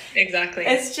 Yeah, exactly.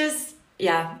 It's just,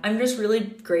 I'm just really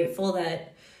grateful that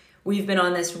we've been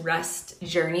on this rest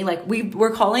journey. Like we're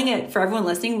calling it, for everyone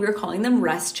listening, we're calling them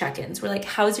rest check-ins. We're like,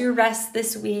 how's your rest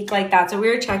this week? Like, that's what we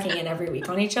were checking in every week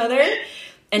on each other.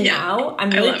 And now I'm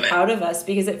really proud of us,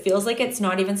 because it feels like it's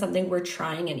not even something we're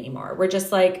trying anymore. We're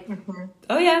just like,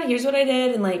 oh yeah, here's what I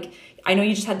did. And like, I know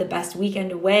you just had the best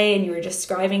weekend away and you were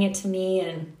describing it to me,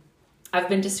 and I've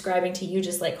been describing to you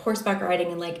just like horseback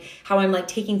riding and like how I'm like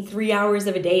taking 3 hours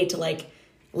of a day to like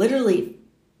literally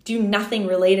do nothing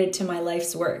related to my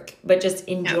life's work, but just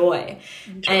enjoy.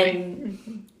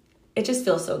 And it just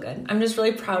feels so good. I'm just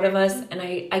really proud of us. And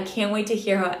I can't wait to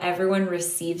hear how everyone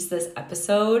receives this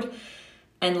episode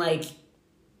and like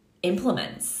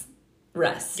implements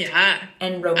rest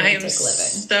and romantic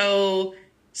living.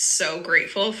 So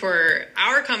grateful for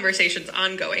our conversations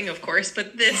ongoing, of course,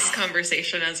 but this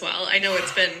conversation as well. I know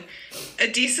it's been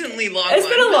a decently long one. It's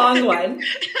been a long one.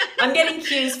 I'm getting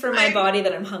cues from my body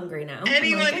that I'm hungry now.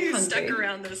 Anyone who's stuck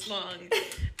around this long,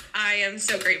 I am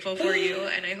so grateful for you,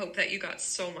 and I hope that you got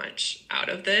so much out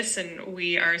of this, and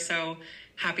we are so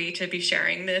happy to be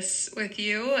sharing this with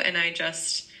you. And I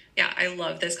just yeah, I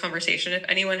love this conversation. If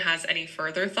anyone has any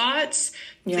further thoughts,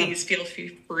 please feel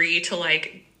free to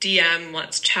like DM,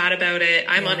 let's chat about it.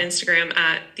 I'm on Instagram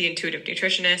at The Intuitive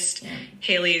Nutritionist.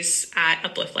 Haley's at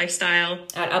Uplift Lifestyle.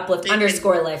 At Uplift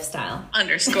 _ lifestyle.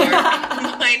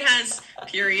 Mine has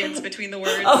periods between the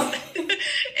words. Oh,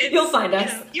 you'll find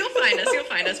us. You'll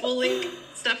find us. We'll link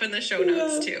stuff in the show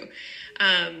notes too.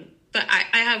 But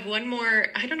I have one more.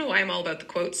 I don't know why I'm all about the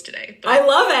quotes today. But I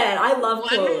love it. I love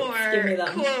quotes. One more Give me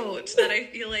them. quote that I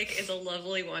feel like is a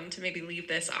lovely one to maybe leave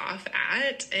this off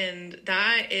at. And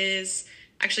that is,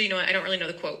 actually, you know what? I don't really know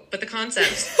the quote, but the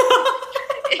concept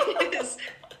is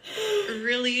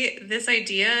really this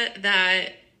idea that,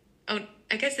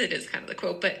 I guess it is kind of the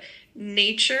quote, but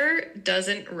nature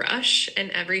doesn't rush and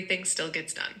everything still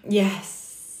gets done.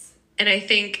 Yes. And I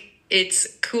think it's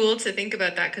cool to think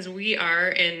about that because we are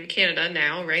in Canada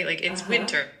now, right? Like it's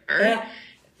winter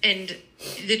and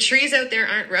the trees out there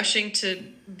aren't rushing to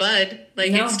bud.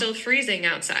 Like it's still freezing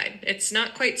outside. It's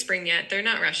not quite spring yet. They're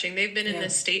not rushing. They've been in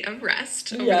this state of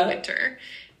rest over the winter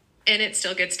and it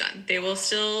still gets done. They will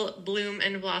still bloom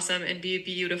and blossom and be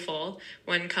beautiful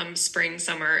when comes spring,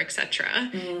 summer,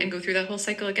 etc. And go through that whole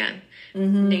cycle again.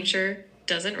 Nature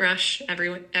doesn't rush.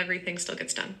 Everything still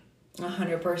gets done.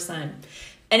 100%.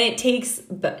 And it takes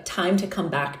time to come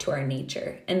back to our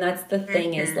nature. And that's the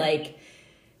thing is like,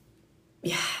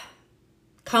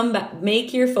 come back,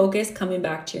 make your focus coming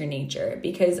back to your nature,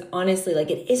 because honestly,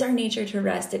 like it is our nature to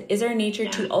rest. It is our nature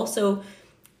to also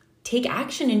take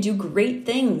action and do great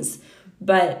things.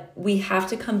 But we have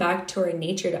to come back to our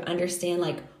nature to understand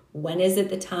like, when is it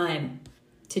the time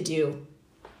to do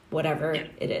whatever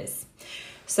it is.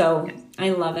 So I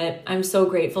love it. I'm so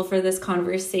grateful for this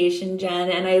conversation, Jen.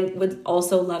 And I would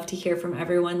also love to hear from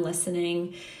everyone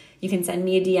listening. You can send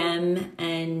me a DM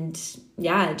and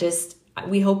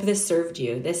we hope this served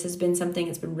you. This has been something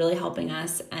that's been really helping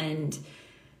us. And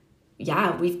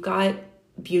we've got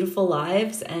beautiful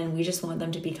lives and we just want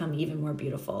them to become even more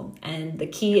beautiful. And the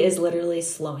key is literally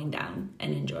slowing down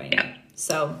and enjoying it.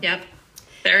 So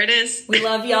there it is. We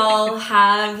love y'all.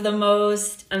 Have the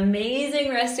most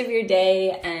amazing rest of your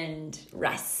day and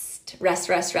rest.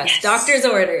 Yes. Doctor's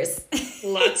orders.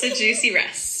 Lots of juicy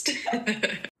rest.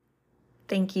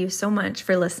 Thank you so much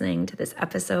for listening to this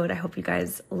episode. I hope you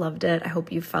guys loved it. I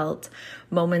hope you felt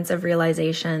moments of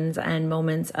realizations and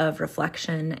moments of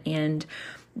reflection, and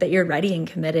that you're ready and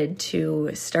committed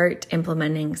to start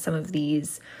implementing some of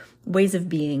these ways of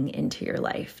being into your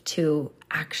life to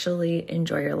actually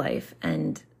enjoy your life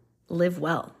and live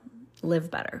well,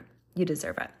 live better. You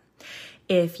deserve it.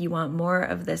 If you want more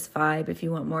of this vibe, if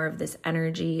you want more of this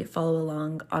energy, follow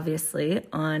along, obviously,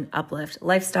 on Uplift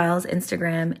Lifestyles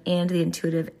Instagram and the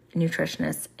Intuitive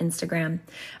Nutritionist Instagram.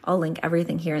 I'll link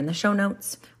everything here in the show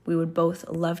notes. We would both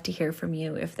love to hear from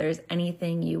you. If there's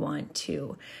anything you want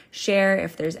to share,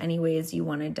 if there's any ways you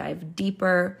want to dive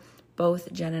deeper,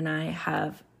 both Jen and I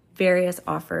have various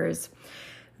offers,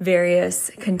 various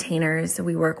containers.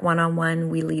 We work one-on-one,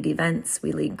 we lead events,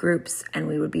 we lead groups, and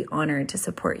we would be honored to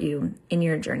support you in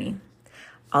your journey.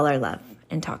 All our love,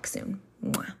 and talk soon.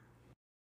 Mwah.